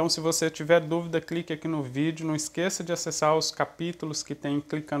 Então, se você tiver dúvida, clique aqui no vídeo. Não esqueça de acessar os capítulos que tem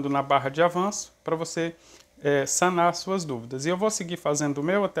clicando na barra de avanço para você sanar suas dúvidas. E eu vou seguir fazendo o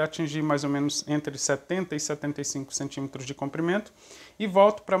meu até atingir mais ou menos entre 70 e 75 centímetros de comprimento e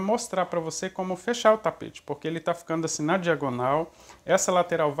volto para mostrar para você como fechar o tapete, porque ele está ficando assim na diagonal. Essa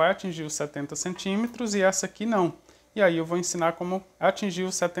lateral vai atingir os 70 centímetros e essa aqui não. E aí eu vou ensinar como atingir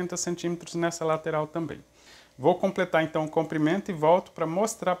os 70 centímetros nessa lateral também. Vou completar então o comprimento e volto para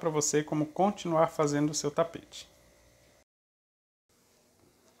mostrar para você como continuar fazendo o seu tapete.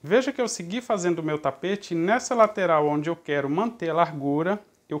 Veja que eu segui fazendo o meu tapete e nessa lateral onde eu quero manter a largura,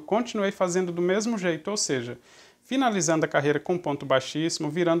 eu continuei fazendo do mesmo jeito, ou seja, finalizando a carreira com ponto baixíssimo,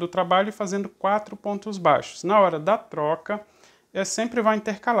 virando o trabalho e fazendo 4 pontos baixos. Na hora da troca, sempre vai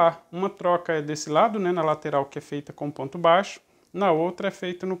intercalar. Uma troca é desse lado, né, na lateral que é feita com ponto baixo, na outra é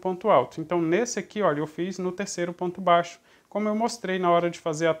feita no ponto alto. Então nesse aqui, olha, eu fiz no terceiro ponto baixo, como eu mostrei na hora de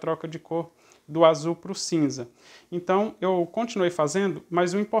fazer a troca de cor do azul para o cinza. Então eu continuei fazendo,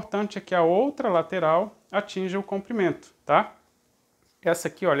 mas o importante é que a outra lateral atinja o comprimento, tá? Essa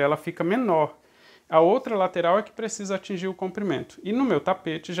aqui, olha, ela fica menor. A outra lateral é que precisa atingir o comprimento. E no meu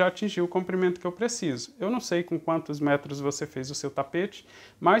tapete já atingiu o comprimento que eu preciso. Eu não sei com quantos metros você fez o seu tapete,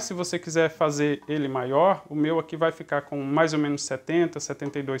 mas se você quiser fazer ele maior, o meu aqui vai ficar com mais ou menos 70,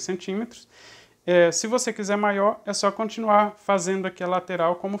 72 centímetros. Se você quiser maior, é só continuar fazendo aqui a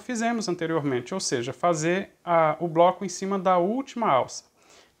lateral como fizemos anteriormente, ou seja, fazer o bloco em cima da última alça.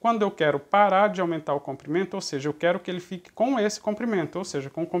 Quando eu quero parar de aumentar o comprimento, ou seja, eu quero que ele fique com esse comprimento, ou seja,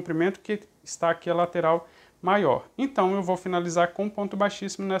 com o comprimento que está aqui a lateral maior. Então eu vou finalizar com ponto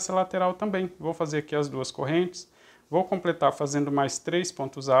baixíssimo nessa lateral também. Vou fazer aqui as 2 correntes, vou completar fazendo mais 3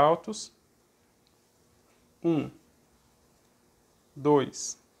 pontos altos. 1,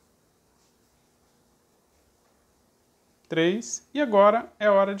 2, 3, e agora é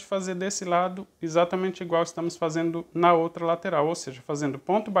hora de fazer desse lado exatamente igual estamos fazendo na outra lateral, ou seja, fazendo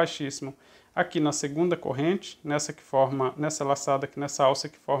ponto baixíssimo aqui na segunda corrente, nessa laçada aqui, nessa alça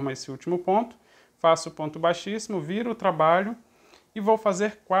que forma esse último ponto, faço ponto baixíssimo, viro o trabalho e vou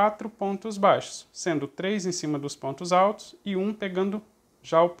fazer 4 pontos baixos, sendo 3 em cima dos pontos altos e 1 pegando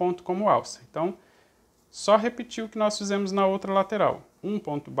já o ponto como alça. Então, só repetir o que nós fizemos na outra lateral. 1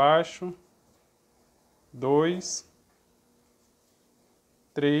 ponto baixo, 2,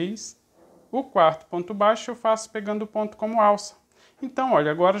 3, o 4º ponto baixo eu faço pegando o ponto como alça. Então, olha,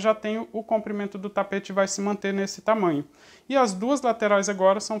 agora já tenho o comprimento do tapete vai se manter nesse tamanho. E as 2 laterais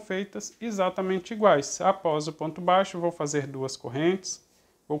agora são feitas exatamente iguais. Após o ponto baixo, vou fazer 2 correntes,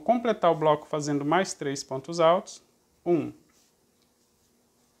 vou completar o bloco fazendo mais 3 pontos altos. 1,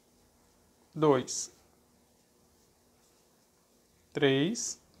 2,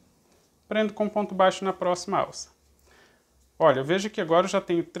 3, prendo com ponto baixo na próxima alça. Olha, veja que agora eu já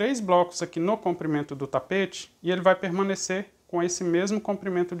tenho 3 blocos aqui no comprimento do tapete e ele vai permanecer com esse mesmo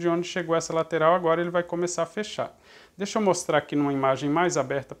comprimento de onde chegou essa lateral, agora ele vai começar a fechar. Deixa eu mostrar aqui numa imagem mais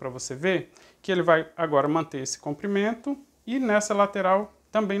aberta para você ver que ele vai agora manter esse comprimento e nessa lateral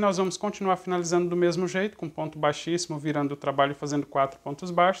também nós vamos continuar finalizando do mesmo jeito, com ponto baixíssimo, virando o trabalho e fazendo 4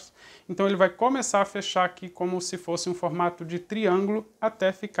 pontos baixos. Então ele vai começar a fechar aqui como se fosse um formato de triângulo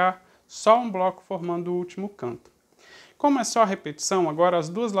até ficar só um bloco formando o último canto. Como é só repetição, agora as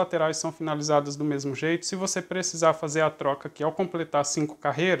 2 laterais são finalizadas do mesmo jeito. Se você precisar fazer a troca aqui ao completar 5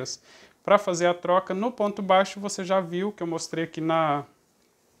 carreiras, para fazer a troca no ponto baixo, você já viu que eu mostrei aqui na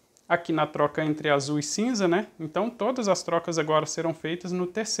troca entre azul e cinza, né? Então todas as trocas agora serão feitas no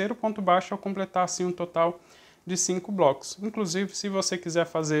terceiro ponto baixo ao completar assim um total de 5 blocos. Inclusive, se você quiser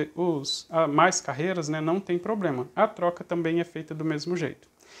fazer mais carreiras, né, não tem problema. A troca também é feita do mesmo jeito.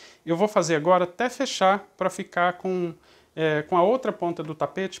 Eu vou fazer agora até fechar para ficar com a outra ponta do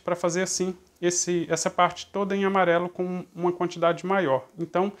tapete para fazer assim essa parte toda em amarelo com uma quantidade maior.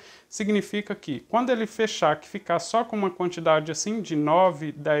 Então, significa que quando ele fechar, que ficar só com uma quantidade assim de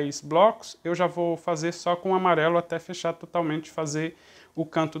 9, 10 blocos, eu já vou fazer só com amarelo até fechar totalmente, fazer o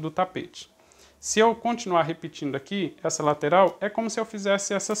canto do tapete. Se eu continuar repetindo aqui, essa lateral, é como se eu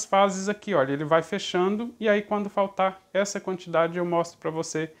fizesse essas fases aqui, olha, ele vai fechando e aí quando faltar essa quantidade eu mostro para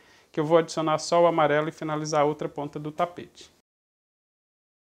você que eu vou adicionar só o amarelo e finalizar a outra ponta do tapete.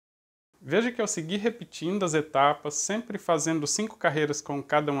 Veja que eu segui repetindo as etapas, sempre fazendo 5 carreiras com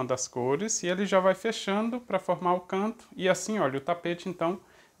cada uma das cores, e ele já vai fechando para formar o canto, e assim, olha, o tapete então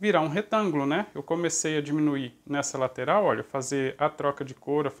virar um retângulo, né? Eu comecei a diminuir nessa lateral, olha, fazer a troca de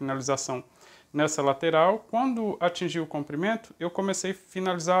cor, a finalização nessa lateral. Quando atingiu o comprimento, eu comecei a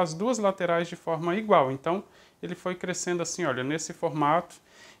finalizar as duas laterais de forma igual. Então, ele foi crescendo assim, olha, nesse formato.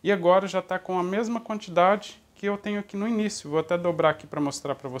 E agora já está com a mesma quantidade que eu tenho aqui no início. Vou até dobrar aqui para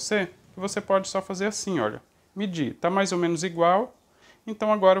mostrar para você, que você pode só fazer assim, olha. Medir, está mais ou menos igual.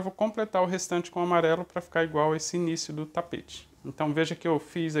 Então agora eu vou completar o restante com amarelo para ficar igual a esse início do tapete. Então veja que eu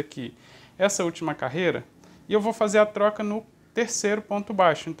fiz aqui essa última carreira e eu vou fazer a troca no terceiro ponto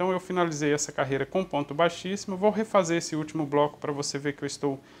baixo. Então eu finalizei essa carreira com ponto baixíssimo, vou refazer esse último bloco para você ver que eu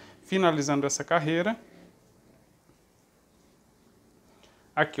estou finalizando essa carreira.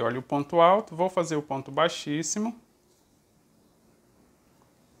 Aqui, olha, o ponto alto, vou fazer o ponto baixíssimo.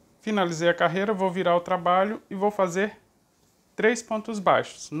 Finalizei a carreira, vou virar o trabalho e vou fazer 3 pontos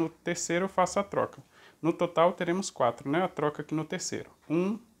baixos. No terceiro eu faço a troca. No total teremos 4, né? A troca aqui no terceiro.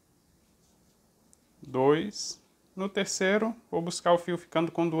 1, 2. No terceiro, vou buscar o fio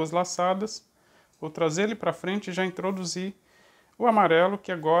ficando com 2 laçadas. Vou trazer ele para frente e já introduzir o amarelo,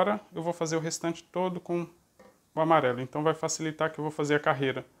 que agora eu vou fazer o restante todo com o amarelo. Então vai facilitar que eu vou fazer a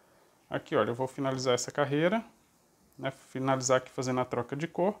carreira. Aqui, olha, eu vou finalizar essa carreira, né? Finalizar aqui fazendo a troca de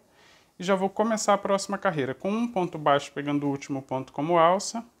cor. E já vou começar a próxima carreira com um ponto baixo pegando o último ponto como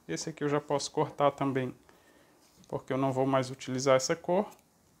alça. Esse aqui eu já posso cortar também, porque eu não vou mais utilizar essa cor.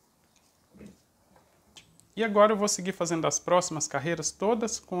 E agora eu vou seguir fazendo as próximas carreiras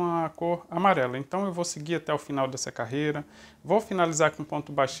todas com a cor amarela. Então eu vou seguir até o final dessa carreira, vou finalizar com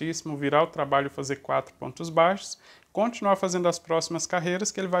ponto baixíssimo, virar o trabalho e fazer 4 pontos baixos, continuar fazendo as próximas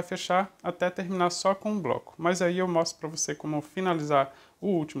carreiras que ele vai fechar até terminar só com um bloco. Mas aí eu mostro para você como finalizar o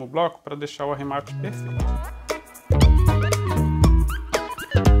último bloco para deixar o arremate perfeito.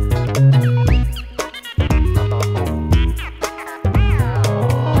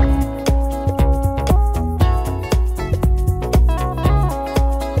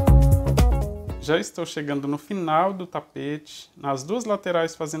 Já estou chegando no final do tapete, nas duas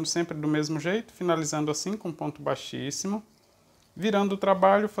laterais fazendo sempre do mesmo jeito, finalizando assim com ponto baixíssimo, virando o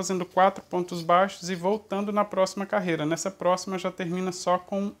trabalho, fazendo 4 pontos baixos e voltando na próxima carreira. Nessa próxima já termina só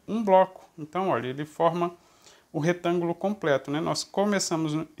com um bloco. Então, olha, ele forma o retângulo completo, né? Nós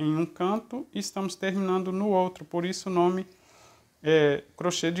começamos em um canto e estamos terminando no outro, por isso o nome é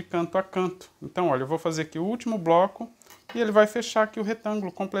crochê de canto a canto. Então, olha, eu vou fazer aqui o último bloco e ele vai fechar aqui o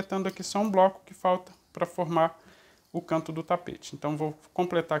retângulo, completando aqui só um bloco que falta para formar o canto do tapete. Então, vou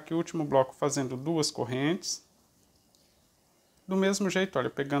completar aqui o último bloco fazendo 2 correntes. Do mesmo jeito, olha,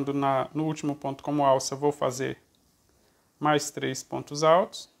 pegando no último ponto como alça, vou fazer mais 3 pontos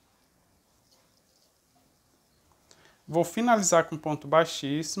altos. Vou finalizar com ponto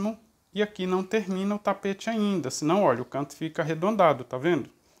baixíssimo. E aqui não termina o tapete ainda, senão, olha, o canto fica arredondado, tá vendo?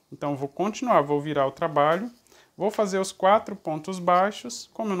 Então, vou continuar, vou virar o trabalho, vou fazer os 4 pontos baixos.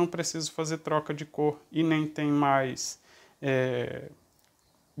 Como eu não preciso fazer troca de cor e nem tem mais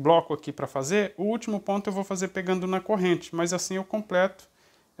bloco aqui para fazer, o último ponto eu vou fazer pegando na corrente, mas assim eu completo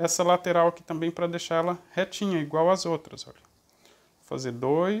essa lateral aqui também para deixar ela retinha, igual às outras, olha. Vou fazer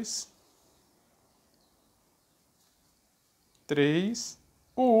 2, 3...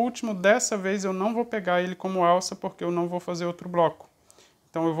 O último, dessa vez, eu não vou pegar ele como alça, porque eu não vou fazer outro bloco.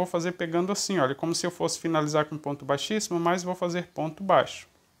 Então, eu vou fazer pegando assim, olha, como se eu fosse finalizar com ponto baixíssimo, mas vou fazer ponto baixo.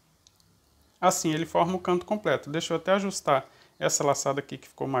 Assim, ele forma o canto completo. Deixa eu até ajustar essa laçada aqui que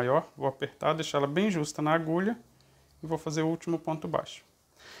ficou maior. Vou apertar, deixar ela bem justa na agulha e vou fazer o último ponto baixo.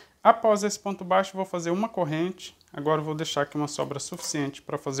 Após esse ponto baixo, vou fazer uma corrente. Agora, eu vou deixar aqui uma sobra suficiente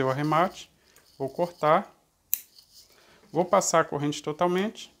para fazer o arremate. Vou cortar. Vou passar a corrente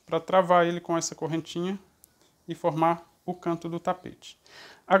totalmente para travar ele com essa correntinha e formar o canto do tapete.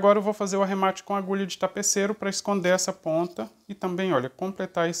 Agora eu vou fazer o arremate com agulha de tapeceiro para esconder essa ponta e também, olha,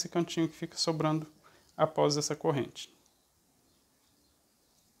 completar esse cantinho que fica sobrando após essa corrente.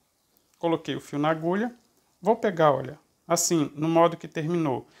 Coloquei o fio na agulha, vou pegar, olha, assim, no modo que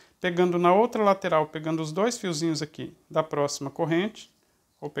terminou, pegando na outra lateral, pegando os 2 fiozinhos aqui da próxima corrente,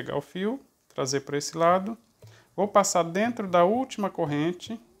 vou pegar o fio, trazer para esse lado. Vou passar dentro da última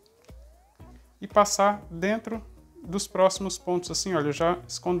corrente e passar dentro dos próximos pontos, assim, olha, já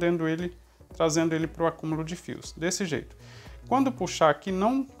escondendo ele, trazendo ele para o acúmulo de fios, desse jeito. Quando puxar aqui,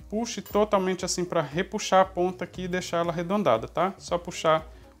 não puxe totalmente assim para repuxar a ponta aqui e deixar ela arredondada, tá? Só puxar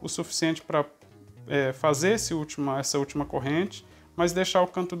o suficiente para fazer essa última corrente, mas deixar o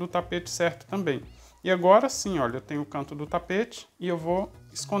canto do tapete certo também. E agora sim, olha, eu tenho o canto do tapete e eu vou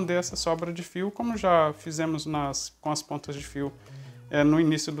esconder essa sobra de fio, como já fizemos com as pontas de fio no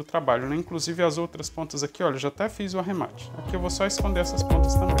início do trabalho, né? Inclusive as outras pontas aqui, olha, já até fiz o arremate. Aqui eu vou só esconder essas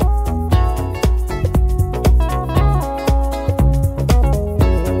pontas também.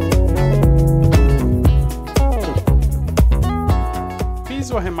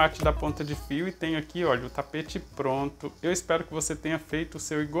 O arremate da ponta de fio e tenho aqui, olha, o tapete pronto. Eu espero que você tenha feito o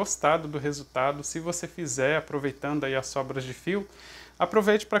seu e gostado do resultado. Se você fizer, aproveitando aí as sobras de fio,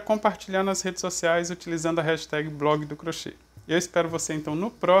 aproveite para compartilhar nas redes sociais utilizando a hashtag blog do crochê. Eu espero você então no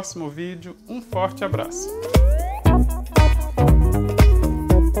próximo vídeo. Um forte abraço!